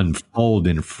unfold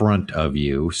in front of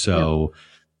you. So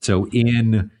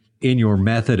in your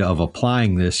method of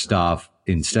applying this stuff,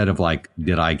 instead of like,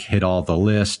 did I hit all the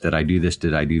lists? Did I do this?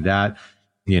 Did I do that?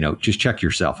 Just check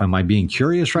yourself. Am I being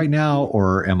curious right now,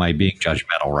 or am I being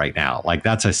judgmental right now? Like,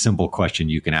 that's a simple question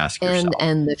you can ask yourself.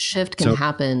 And the shift can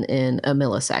happen in a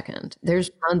millisecond. There's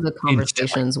tons of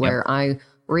conversations where I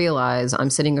realize I'm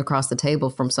sitting across the table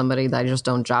from somebody that I just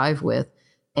don't jive with,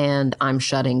 and I'm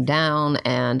shutting down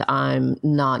and I'm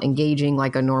not engaging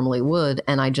like I normally would.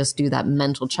 And I just do that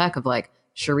mental check of like,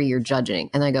 Cherie, you're judging.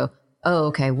 And I go, oh,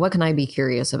 okay, what can I be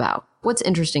curious about? What's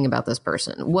interesting about this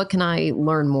person? What can I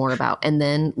learn more about? And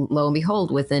then lo and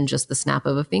behold, within just the snap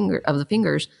of the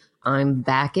fingers, I'm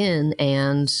back in.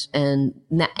 And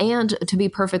to be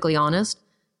perfectly honest,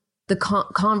 the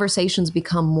conversations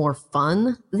become more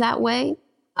fun that way.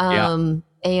 And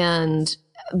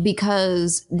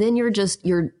because then you're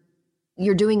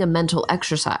doing a mental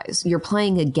exercise. You're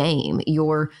playing a game.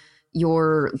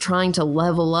 You're trying to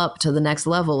level up to the next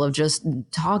level of just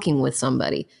talking with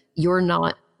somebody. You're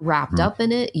not wrapped up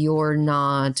in it. You're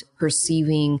not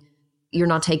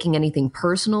taking anything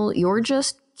personal. You're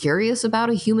just curious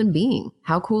about a human being.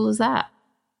 How cool is that?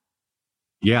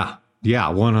 Yeah. Yeah,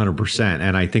 100%.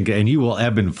 And I think, and you will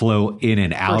ebb and flow in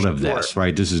and out of this,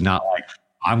 right? This is not like,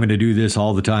 I'm going to do this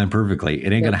all the time perfectly.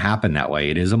 It ain't going to happen that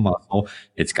way. It is a muscle.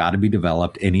 It's got to be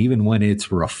developed. And even when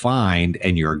it's refined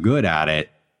and you're good at it,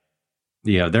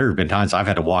 there have been times I've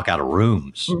had to walk out of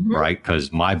rooms, right?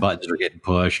 Because my buttons are getting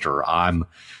pushed, or I'm,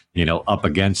 up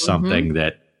against something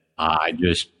that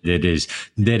that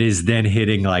is then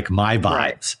hitting like my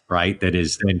vibes, right? That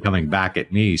is then coming back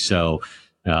at me. So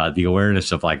the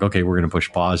awareness of like, okay, we're going to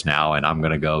push pause now, and I'm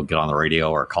going to go get on the radio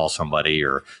or call somebody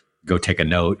or go take a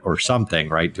note or something,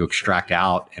 right? To extract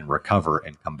out and recover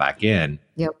and come back in.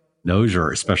 Yep. Those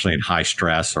are, especially in high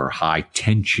stress or high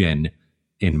tension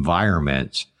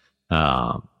environments,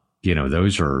 that's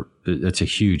a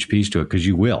huge piece to it, because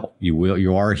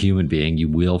you are a human being. You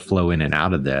will flow in and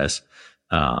out of this.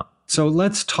 So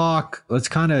let's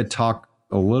kind of talk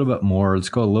a little bit more. Let's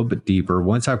go a little bit deeper.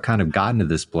 Once I've kind of gotten to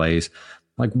this place,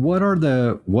 like what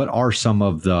are some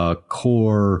of the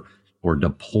core or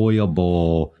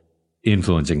deployable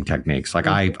influencing techniques? Like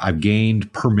I've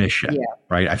gained permission,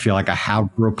 right? I feel like I have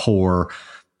rapport.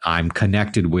 I'm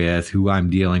connected with who I'm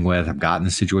dealing with. I've gotten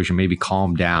the situation, maybe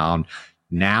calmed down.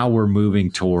 Now we're moving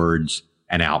towards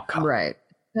an outcome, right?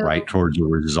 Towards a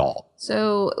result.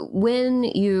 So when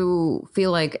you feel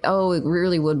like, oh, it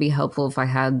really would be helpful if I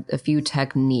had a few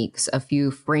techniques, a few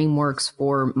frameworks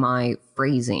for my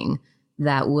phrasing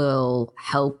that will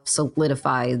help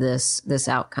solidify this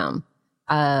outcome.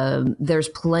 There's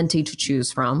plenty to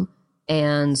choose from.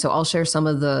 And so I'll share some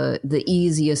of the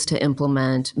easiest to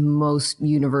implement, most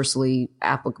universally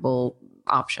applicable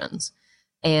options.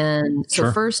 And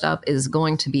so first up is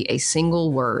going to be a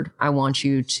single word I want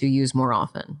you to use more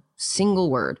often. Single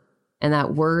word. And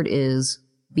that word is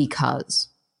because.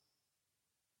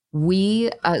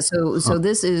 So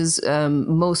this is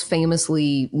most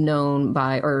famously known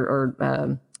by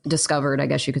or discovered, I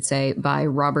guess you could say, by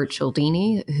Robert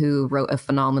Cialdini, who wrote a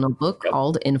phenomenal book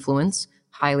called Influence.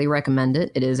 Highly recommend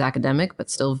it. It is academic,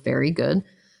 but still very good.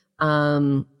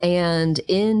 And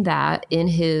in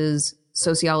his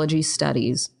sociology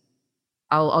studies,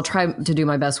 I'll try to do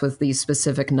my best with these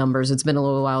specific numbers. It's been a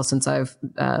little while since I've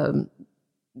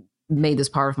made this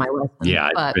part of my lesson. Yeah,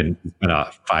 it's been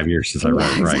 5 years since I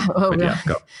read it, right?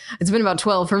 Go. It's been about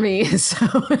 12 for me.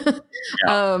 So,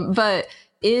 but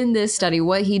in this study,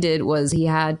 what he did was he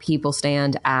had people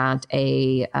stand at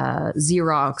a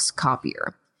Xerox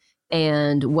copier.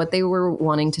 And what they were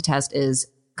wanting to test is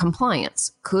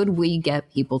compliance. Could we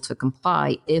get people to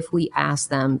comply if we asked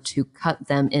them to cut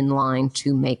them in line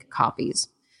to make copies?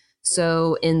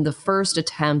 So in the first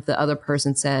attempt, the other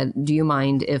person said, do you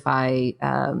mind if I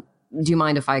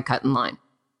cut in line?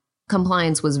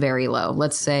 Compliance was very low.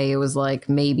 Let's say it was like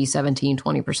maybe 17,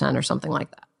 20% or something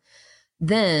like that.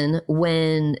 Then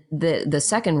when the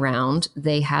second round,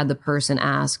 they had the person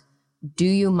ask, do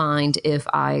you mind if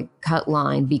I cut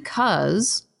line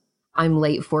because I'm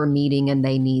late for a meeting and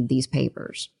they need these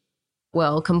papers.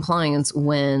 Well, compliance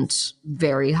went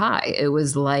very high. It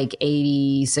was like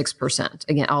 86%.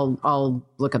 Again, I'll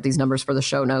look up these numbers for the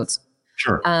show notes.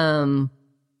 Sure.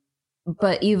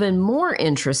 But even more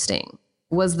interesting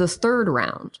was the third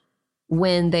round,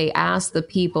 when they asked the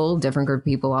people, different group of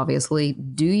people, obviously,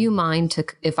 do you mind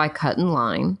if I cut in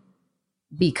line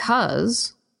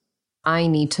because I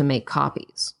need to make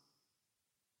copies?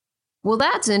 Well,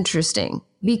 that's interesting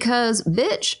because,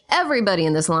 bitch, everybody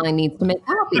in this line needs to make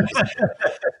copies.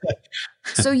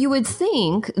 So you would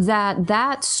think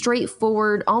that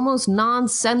straightforward, almost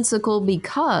nonsensical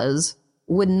because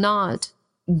would not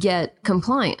get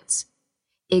compliance.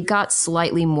 It got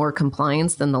slightly more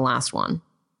compliance than the last one.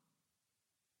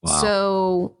 Wow.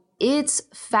 So it's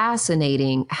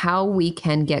fascinating how we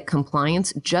can get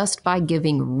compliance just by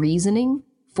giving reasoning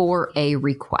for a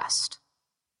request.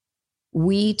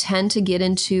 We tend to get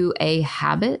into a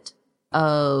habit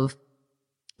of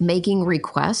making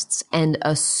requests and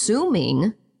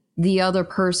assuming the other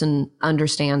person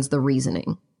understands the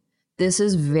reasoning. This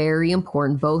is very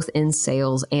important both in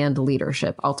sales and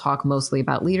leadership. I'll talk mostly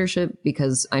about leadership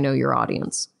because I know your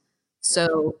audience.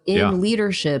 So in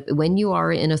leadership, when you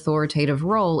are in authoritative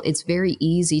role, it's very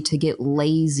easy to get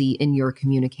lazy in your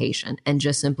communication and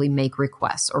just simply make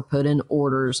requests or put in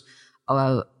orders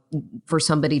for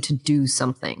somebody to do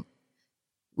something.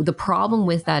 The problem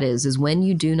with that is when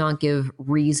you do not give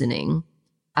reasoning,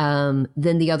 then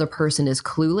the other person is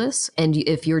clueless. And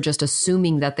if you're just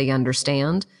assuming that they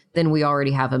understand, then we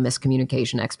already have a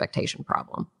miscommunication expectation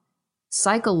problem.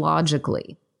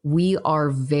 Psychologically, we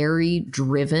are very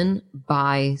driven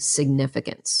by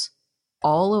significance.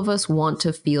 All of us want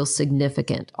to feel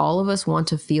significant. All of us want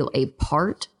to feel a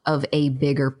part of a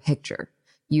bigger picture.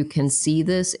 You can see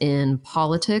this in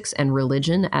politics and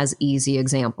religion as easy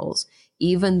examples.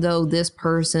 Even though this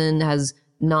person has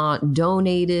not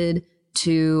donated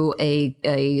to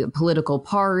a political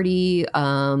party,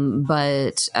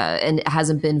 but and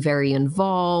hasn't been very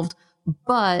involved,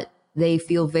 but they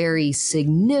feel very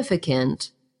significant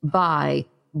by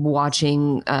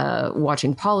watching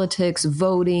politics,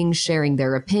 voting, sharing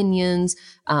their opinions,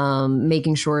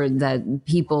 making sure that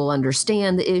people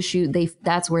understand the issue.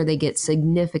 That's where they get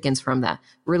significance from that.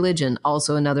 Religion,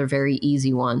 also another very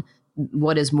easy one.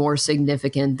 What is more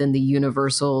significant than the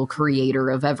universal creator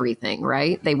of everything,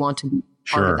 right? They want to be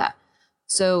part of that.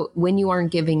 So when you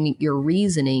aren't giving your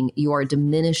reasoning, you are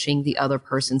diminishing the other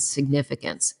person's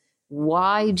significance.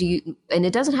 Why do you, and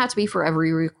it doesn't have to be for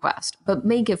every request, but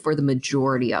make it for the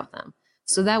majority of them.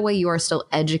 So that way you are still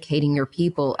educating your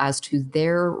people as to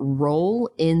their role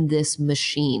in this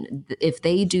machine. If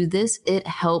they do this, it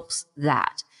helps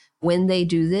that. When they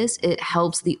do this, it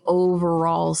helps the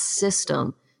overall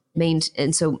system.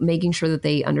 And so making sure that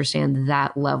they understand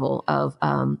that level of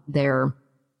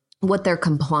what their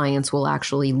compliance will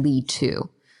actually lead to.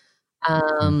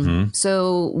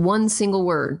 So one single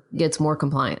word gets more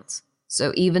compliance.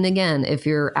 So even again, if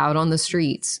you're out on the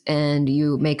streets and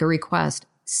you make a request,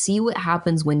 see what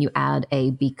happens when you add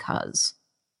a because.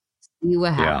 See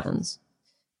what happens.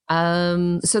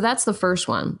 So that's the first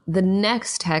one. The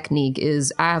next technique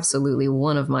is absolutely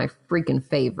one of my freaking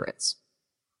favorites.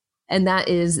 And that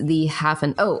is the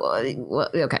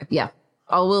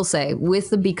I will say with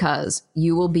the because,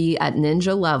 you will be at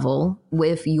ninja level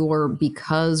if your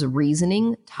because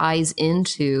reasoning ties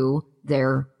into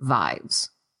their vibes.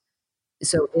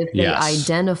 So if they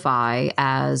identify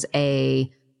as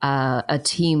a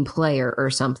team player or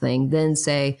something, then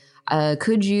say,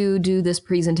 could you do this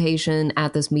presentation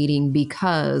at this meeting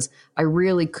because I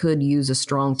really could use a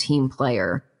strong team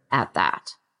player at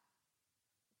that.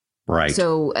 Right.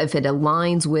 So if it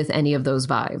aligns with any of those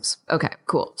vibes. Okay,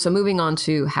 cool. So moving on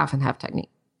to half and half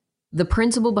technique. The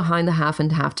principle behind the half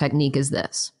and half technique is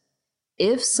this.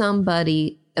 If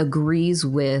somebody agrees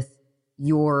with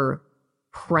your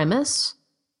premise,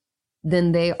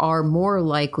 then they are more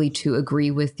likely to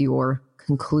agree with your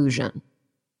conclusion.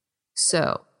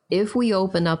 So if we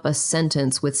open up a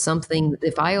sentence with something,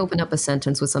 if I open up a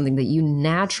sentence with something that you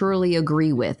naturally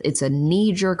agree with, it's a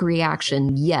knee-jerk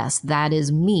reaction, yes, that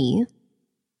is me,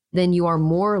 then you are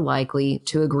more likely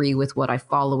to agree with what I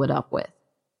follow it up with.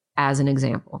 As an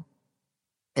example,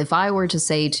 if I were to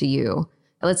say to you,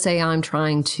 let's say I'm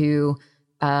trying to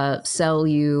sell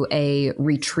you a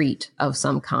retreat of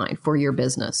some kind for your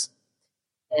business.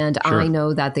 And I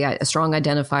know that a strong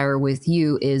identifier with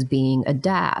you is being a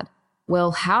dad.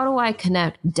 Well, how do I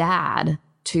connect dad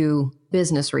to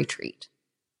business retreat?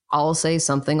 I'll say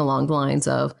something along the lines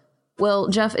of, well,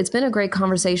 Jeff, it's been a great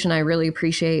conversation. I really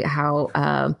appreciate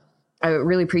how I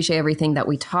really appreciate everything that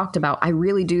we talked about. I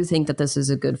really do think that this is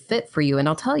a good fit for you. And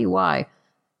I'll tell you why.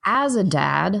 As a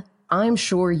dad, I'm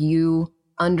sure you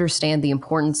understand the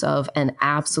importance of and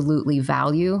absolutely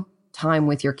value time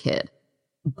with your kid.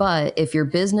 But if your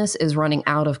business is running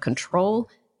out of control,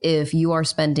 if you are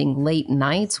spending late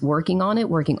nights working on it,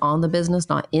 working on the business,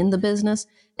 not in the business,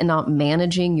 and not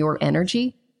managing your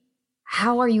energy,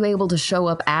 how are you able to show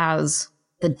up as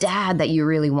the dad that you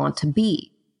really want to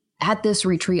be? At this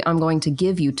retreat, I'm going to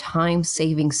give you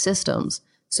time-saving systems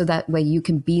so that way you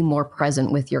can be more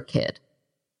present with your kid.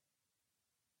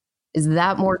 Is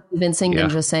that more convincing than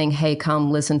just saying, hey,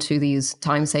 come listen to these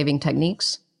time-saving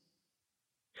techniques?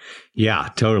 Yeah,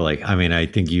 totally. I mean, I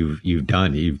think you've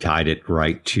tied it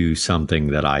right to something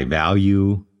that I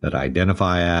value, that I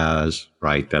identify as,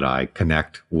 right, that I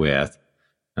connect with.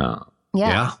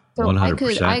 Yeah, so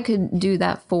 100%. I could do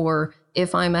that for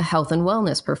if I'm a health and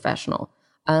wellness professional.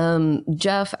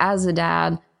 Jeff, as a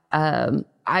dad,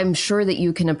 I'm sure that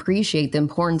you can appreciate the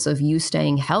importance of you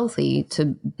staying healthy to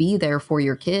be there for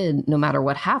your kid no matter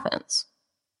what happens.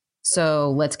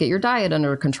 So let's get your diet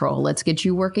under control. Let's get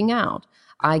you working out.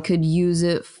 I could use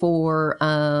it for,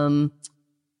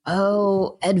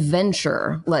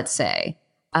 adventure, let's say.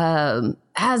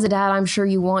 As a dad, I'm sure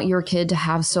you want your kid to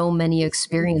have so many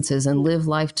experiences and live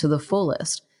life to the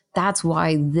fullest. That's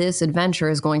why this adventure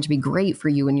is going to be great for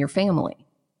you and your family.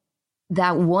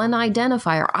 That one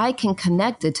identifier, I can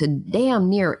connect it to damn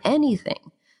near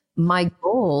anything. My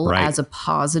goal as a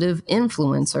positive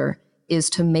influencer is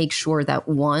to make sure that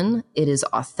 1, it is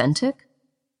authentic,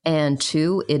 and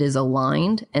 2, it is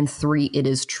aligned, and 3, it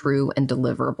is true and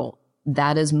deliverable.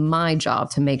 That is my job,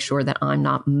 to make sure that I'm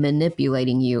not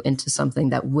manipulating you into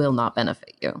something that will not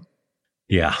benefit you.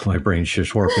 Yeah, my brain's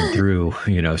just working through,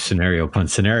 scenario upon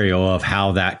scenario of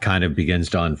how that kind of begins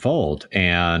to unfold.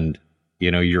 And,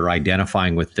 you're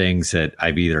identifying with things that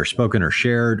I've either spoken or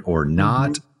shared or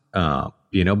not, but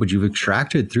you've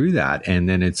extracted through that. And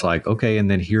then it's like, okay, and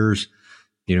then here's,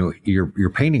 you're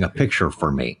painting a picture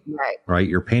for me, right?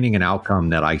 You're painting an outcome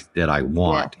that I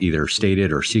want, either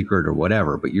stated or secret or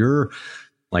whatever, but you're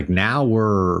like, now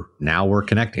we're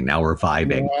connecting, now we're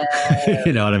vibing,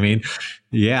 you know what I mean?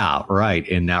 Yeah. Right.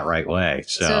 In that right way.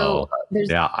 So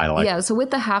I like it. So with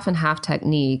the half and half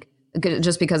technique,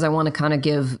 just because I want to kind of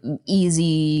give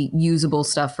easy, usable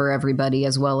stuff for everybody,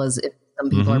 as well as if some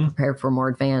people are prepared for more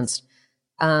advanced.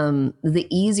 The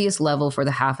easiest level for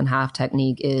the half and half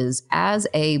technique is as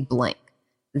a blank.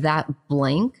 That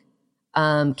blank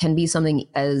can be something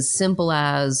as simple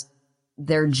as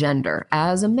their gender,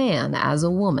 as a man, as a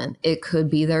woman. It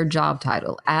could be their job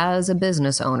title, as a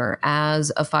business owner, as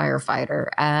a firefighter,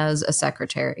 as a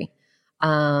secretary.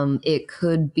 It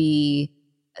could be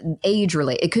age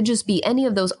related. It could just be any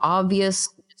of those obvious,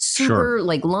 super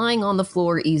like lying on the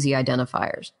floor, easy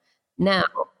identifiers. Now,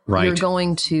 you're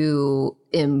going to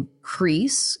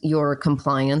increase your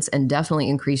compliance and definitely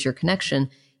increase your connection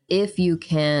if you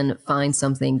can find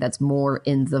something that's more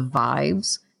in the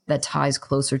vibes that ties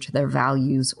closer to their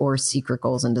values or secret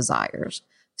goals and desires.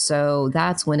 So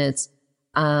that's when it's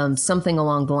something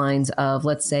along the lines of,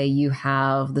 let's say you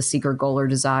have the secret goal or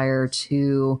desire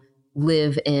to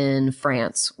live in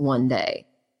France one day.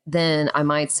 Then I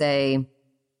might say,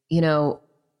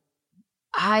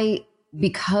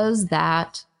 because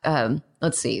that,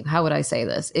 let's see, how would I say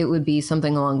this? It would be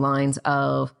something along the lines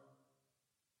of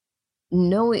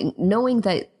knowing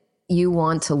that you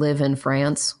want to live in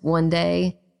France one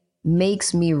day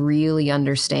makes me really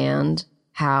understand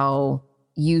how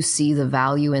you see the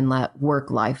value in that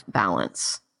work-life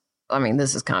balance. I mean,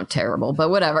 this is kind of terrible, but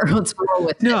whatever. Let's roll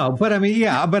with it. No, but I mean,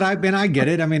 I get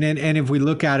it. I mean, and if we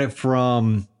look at it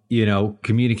from,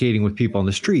 communicating with people on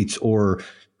the streets or,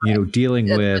 dealing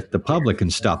with the public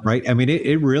and stuff, right? I mean,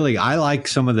 it really, I like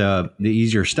some of the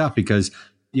easier stuff because,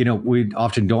 we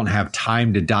often don't have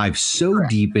time to dive so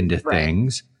deep into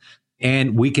things.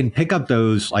 And we can pick up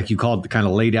those, like you called, kind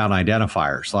of lay down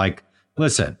identifiers. Like,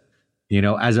 listen,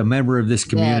 as a member of this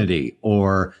community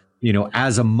or,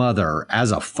 as a mother,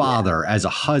 as a father, as a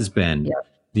husband,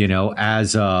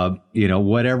 as a,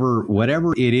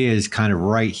 whatever it is kind of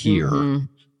right here,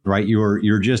 right?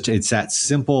 You're just, it's that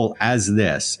simple as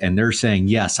this. And they're saying,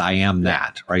 yes, I am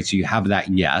that, right? So you have that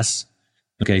yes.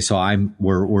 Okay. So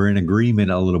we're in agreement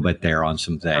a little bit there on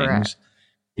some things,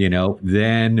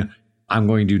 then I'm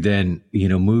going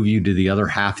to move you to the other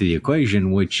half of the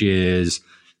equation, which is,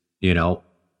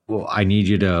 well, I need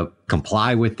you to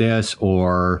comply with this,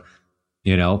 or,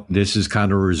 this is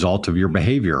kind of a result of your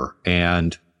behavior.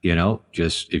 And,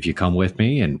 just if you come with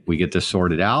me and we get this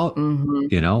sorted out,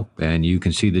 and you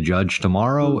can see the judge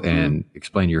tomorrow and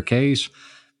explain your case,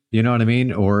 You know what I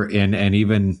mean? Or and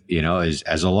even,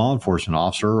 as a law enforcement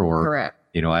officer, or Correct.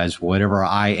 As whatever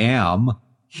I am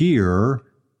here,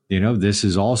 this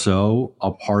is also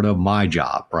a part of my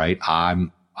job, right?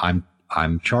 I'm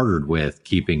chartered with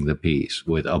keeping the peace,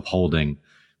 with upholding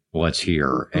what's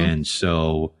here. Mm-hmm. And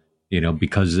so,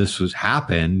 because this has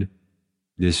happened,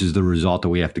 this is the result that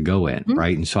we have to go in, mm-hmm.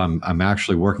 right? And so I'm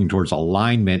actually working towards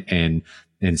alignment and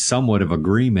somewhat of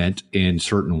agreement in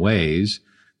certain ways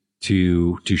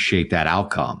to shape that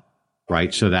outcome,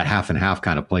 right? So that half and half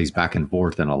kind of plays back and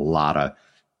forth in a lot of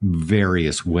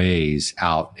various ways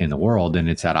out in the world. And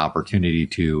it's that opportunity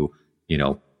to,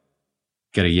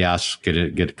 get a yes,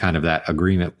 get kind of that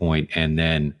agreement point, and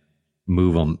then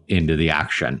move them into the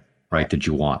action, right? That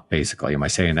you want, basically. Am I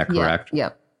saying that correct?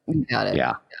 Yep. You got it.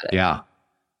 Yeah.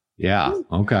 Yeah.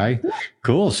 Okay.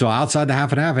 Cool. So outside the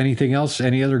half and half, anything else?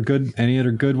 Any other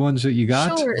good ones that you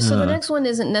got? Sure. So the next one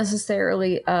isn't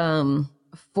necessarily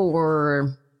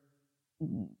for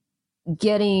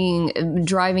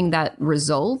driving that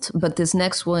result, but this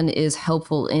next one is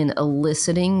helpful in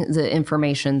eliciting the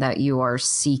information that you are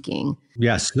seeking.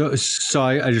 Yes. So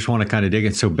I just want to kind of dig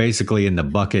it. So basically, in the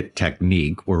bucket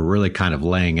technique, we're really kind of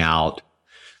laying out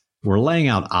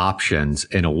options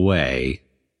in a way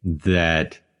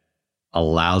that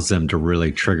allows them to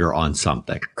really trigger on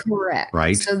something. Correct.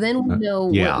 Right. So then we know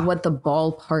what the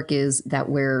ballpark is that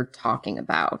we're talking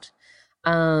about.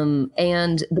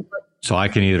 So I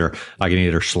can either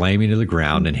slam you to the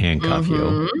ground and handcuff mm-hmm.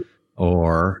 you,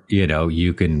 or,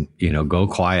 you can, go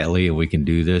quietly and we can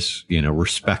do this,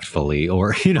 respectfully,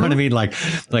 or, mm-hmm. what I mean? Like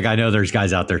I know there's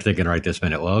guys out there thinking right this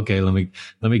minute, well, okay, let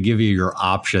me give you your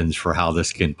options for how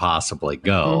this can possibly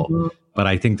go. Mm-hmm. But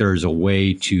I think there's a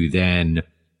way to then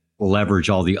leverage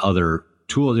all the other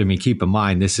tools. I mean, keep in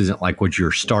mind, this isn't like what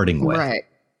you're starting with,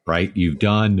 right? You've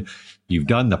done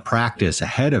the practice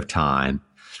ahead of time,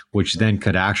 which then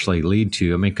could actually lead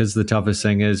to, because the toughest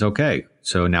thing is, okay,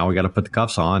 so now we got to put the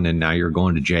cuffs on, and now you're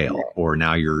going to jail, or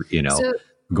now you're,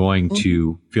 going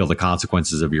to feel the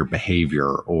consequences of your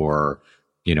behavior, or,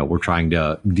 we're trying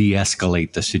to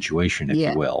de-escalate the situation, if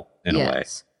you will, in a way.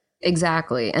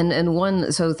 Exactly.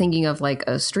 So thinking of like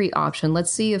a street option,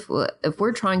 let's see if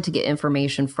we're trying to get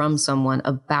information from someone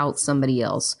about somebody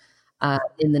else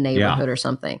in the neighborhood or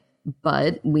something.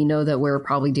 But we know that we're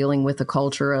probably dealing with a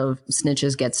culture of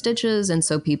snitches get stitches. And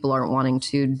so people aren't wanting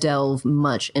to delve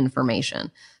much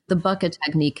information. The bucket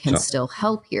technique can still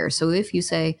help here. So if you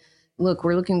say, look,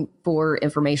 we're looking for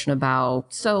information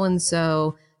about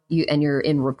so-and-so, and you're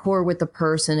in rapport with the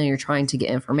person and you're trying to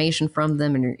get information from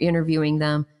them and you're interviewing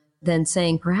them, then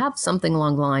saying perhaps something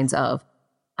along the lines of,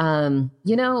 in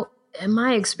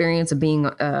my experience of being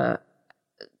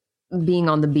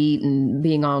on the beat and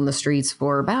being on the streets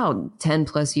for about 10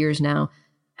 plus years now,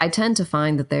 I tend to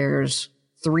find that there's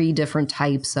 3 different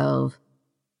types of,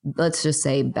 let's just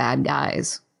say, bad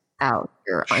guys out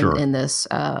here in this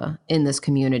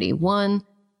community. One,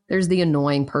 there's the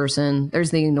annoying person.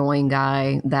 There's the annoying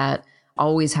guy that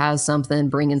always has something,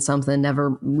 bringing something,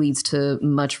 never leads to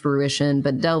much fruition,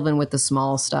 but delving with the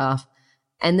small stuff.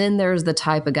 And then there's the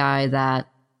type of guy that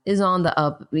is on the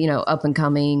up and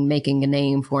coming, making a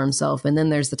name for himself. And then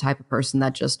there's the type of person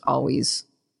that just always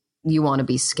you want to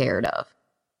be scared of.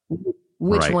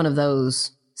 Which one of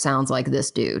those sounds like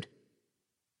this dude?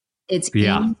 It's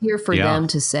easier for them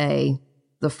to say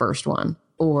the first one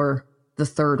or the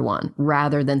third one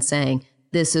rather than saying,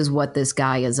 this is what this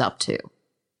guy is up to.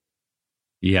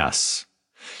 Yes.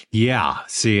 Yeah.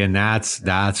 See, and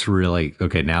that's really,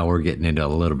 okay, now we're getting into a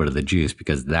little bit of the juice,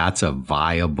 because that's a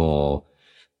viable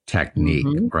technique,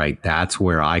 right? That's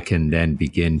where I can then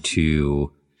begin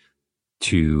to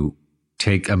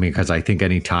take, because I think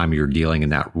anytime you're dealing in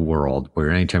that world, where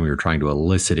anytime you're trying to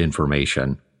elicit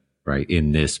information, right,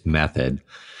 in this method,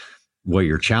 what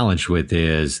you're challenged with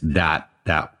is that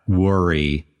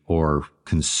worry or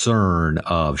concern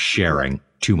of sharing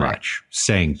too much,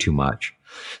 saying too much.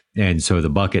 And so the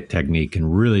bucket technique can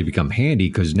really become handy,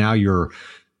 because now you're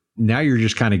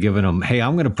just kind of giving them, hey,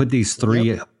 I'm going to put these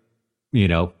 3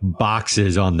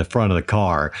 boxes on the front of the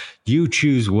car. You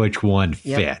choose which one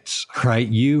fits, right?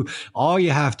 All you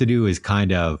have to do is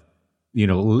kind of,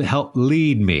 help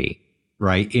lead me,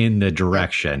 right, in the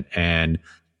direction. And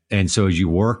so as you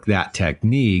work that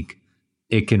technique,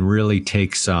 it can really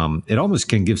take it almost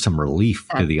can give some relief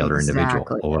to the other individual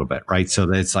a little bit, right? So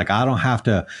that it's like, I don't have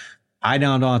to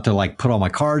like put all my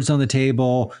cards on the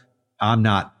table. I'm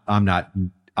not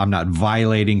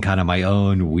violating kind of my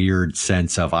own weird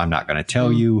sense of, I'm not going to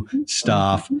tell you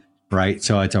stuff, right?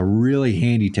 So it's a really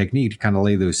handy technique to kind of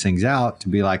lay those things out, to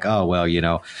be like, oh, well,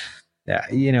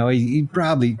 he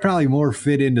probably more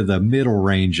fit into the middle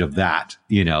range of that,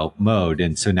 mode.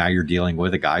 And so now you're dealing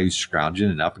with a guy who's scrounging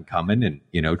and up and coming and,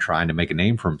 trying to make a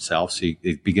name for himself. So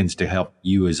it begins to help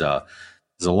you as a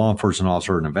law enforcement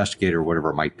officer, an investigator,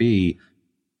 whatever it might be,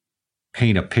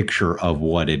 paint a picture of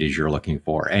what it is you're looking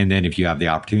for. And then if you have the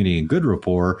opportunity and good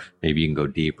rapport, maybe you can go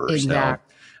deeper.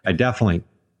 Exactly. So I definitely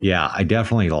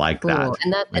like that.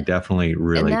 And I definitely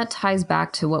really. And that ties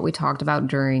back to what we talked about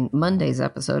during Monday's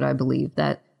episode, I believe,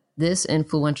 that this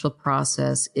influential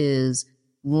process is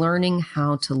learning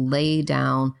how to lay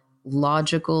down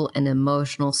logical and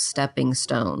emotional stepping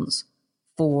stones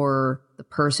for the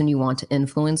person you want to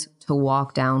influence to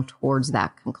walk down towards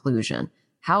that conclusion.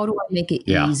 How do I make it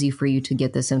easy for you to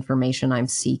get this information I'm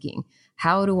seeking?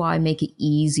 How do I make it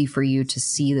easy for you to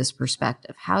see this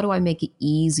perspective? How do I make it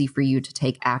easy for you to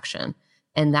take action?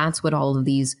 And that's what all of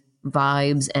these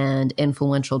vibes and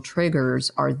influential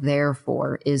triggers are there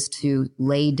for, is to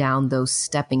lay down those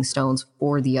stepping stones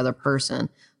for the other person.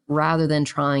 Rather than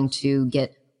trying to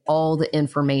get all the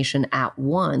information at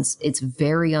once, it's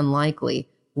very unlikely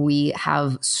we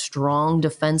have strong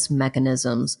defense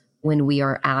mechanisms when we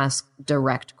are asked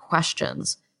direct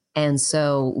questions. And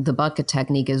so the bucket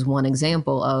technique is one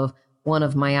example of one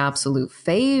of my absolute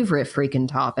favorite freaking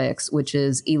topics, which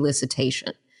is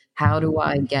elicitation. How do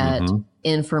I get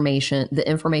information, the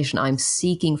information I'm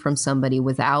seeking from somebody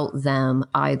without them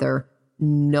either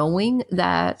knowing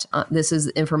that this is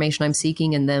information I'm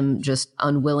seeking and them just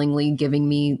unwillingly giving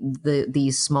me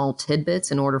these small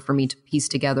tidbits in order for me to piece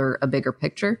together a bigger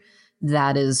picture?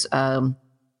 That is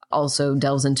also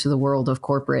delves into the world of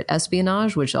corporate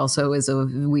espionage, which also is a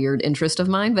weird interest of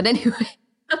mine. But anyway.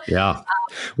 Yeah.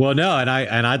 Well, no, and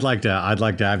I'd like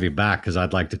to have you back, because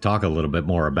I'd like to talk a little bit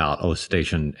more about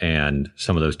elicitation and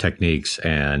some of those techniques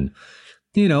and,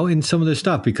 and some of this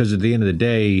stuff, because at the end of the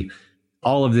day,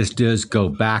 all of this does go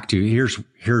back to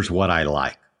here's what I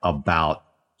like about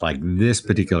like this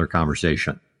particular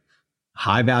conversation.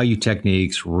 High value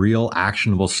techniques, real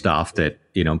actionable stuff that,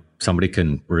 somebody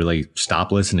can really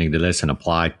stop listening to this and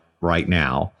apply right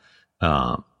now.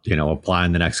 Apply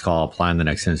in the next call, apply in the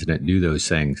next incident, do those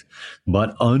things.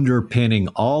 But underpinning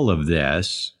all of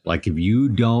this, like if you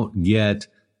don't get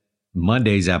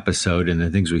Monday's episode and the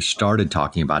things we started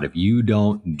talking about, if you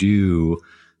don't do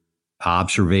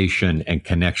observation and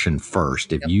connection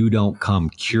first, if you don't come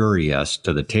curious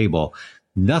to the table,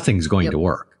 nothing's going to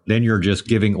work. Then you're just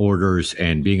giving orders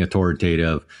and being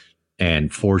authoritative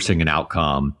and forcing an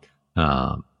outcome.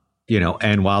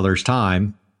 And while there's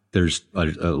time, there's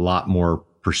a lot more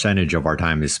percentage of our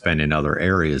time is spent in other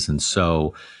areas. And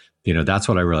so, that's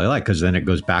what I really like, because then it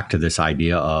goes back to this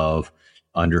idea of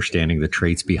understanding the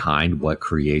traits behind what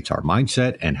creates our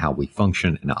mindset and how we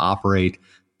function and operate.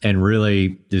 And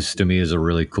really, this to me is a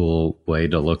really cool way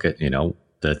to look at,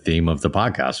 the theme of the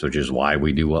podcast, which is why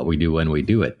we do what we do when we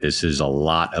do it. This is a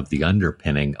lot of the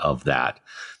underpinning of that,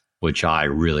 which I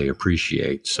really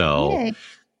appreciate. So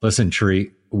listen,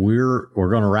 Tree, we're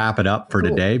going to wrap it up for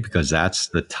today, because that's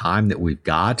the time that we've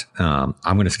got. I'm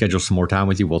going to schedule some more time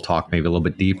with you. We'll talk maybe a little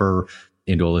bit deeper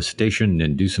into elicitation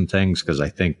and do some things, because I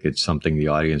think it's something the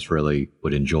audience really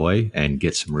would enjoy and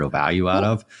get some real value out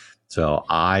of. So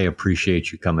I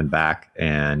appreciate you coming back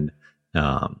and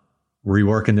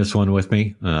reworking this one with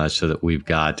me, so that we've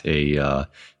got a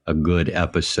good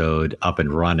episode up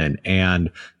and running.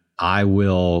 And I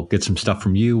will get some stuff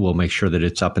from you. We'll make sure that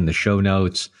it's up in the show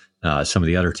notes, some of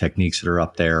the other techniques that are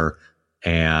up there.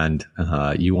 And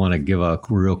you want to give a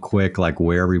real quick, like,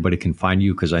 where everybody can find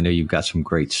you, because I know you've got some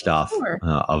great stuff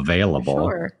available.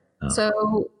 Sure.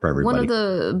 So one of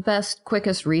the best,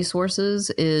 quickest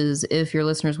resources is if your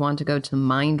listeners want to go to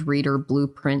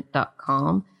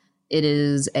mindreaderblueprint.com. It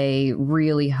is a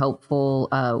really helpful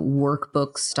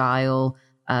workbook style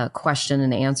question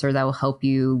and answer that will help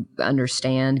you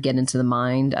understand, get into the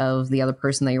mind of the other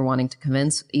person that you're wanting to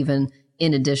convince, even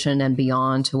in addition and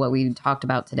beyond to what we talked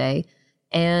about today.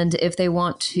 And if they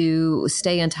want to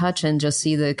stay in touch and just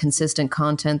see the consistent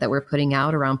content that we're putting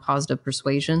out around positive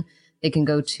persuasion, they can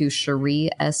go to Shari,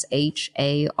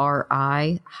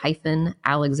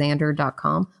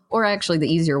 SHARI-Alexander.com. Or actually, the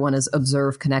easier one is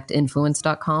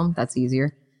observeconnectinfluence.com. That's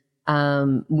easier.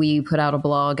 We put out a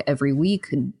blog every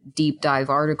week, deep dive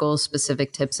articles,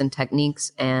 specific tips and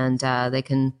techniques, and they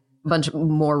can a bunch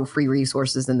more free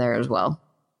resources in there as well.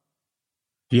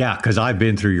 Yeah, because I've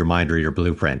been through your Mind Reader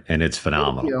Blueprint, and it's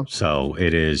phenomenal. So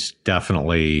it is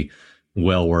definitely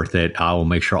well worth it. I will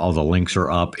make sure all the links are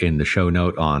up in the show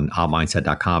note on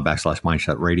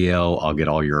outmindset.com/mindset radio. I'll get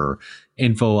all your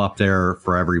info up there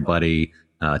for everybody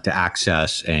to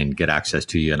access and get access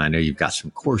to you. And I know you've got some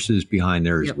courses behind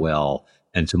there as well.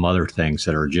 and some other things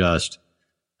that are just,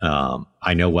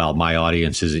 I know, while my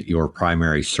audience isn't your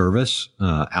primary service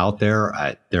out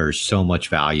there, there's so much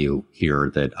value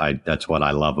here that's what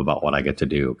I love about what I get to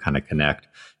do, kind of connect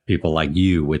people like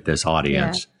you with this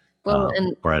audience. Yeah. Well,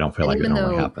 and where I don't feel like even it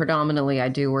normally though happens. Predominantly I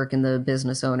do work in the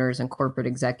business owners and corporate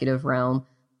executive realm,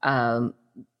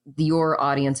 your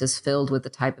audience is filled with the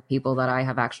type of people that I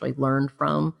have actually learned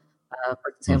from.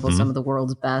 For example, some of the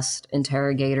world's best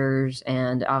interrogators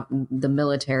and the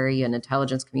military and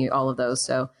intelligence community, all of those.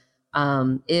 So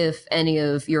if any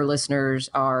of your listeners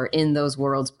are in those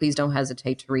worlds, please don't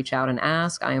hesitate to reach out and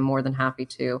ask. I am more than happy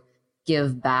to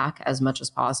give back as much as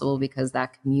possible, because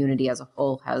that community as a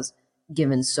whole has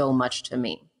given so much to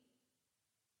me.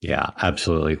 Yeah,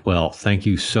 absolutely. Well, thank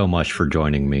you so much for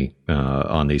joining me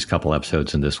on these couple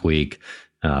episodes in this week.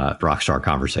 Rockstar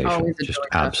Conversation. Just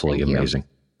absolutely amazing.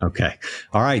 Okay.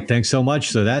 All right. Thanks so much.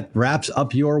 So that wraps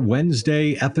up your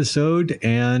Wednesday episode,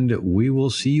 and we will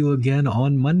see you again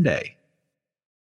on Monday.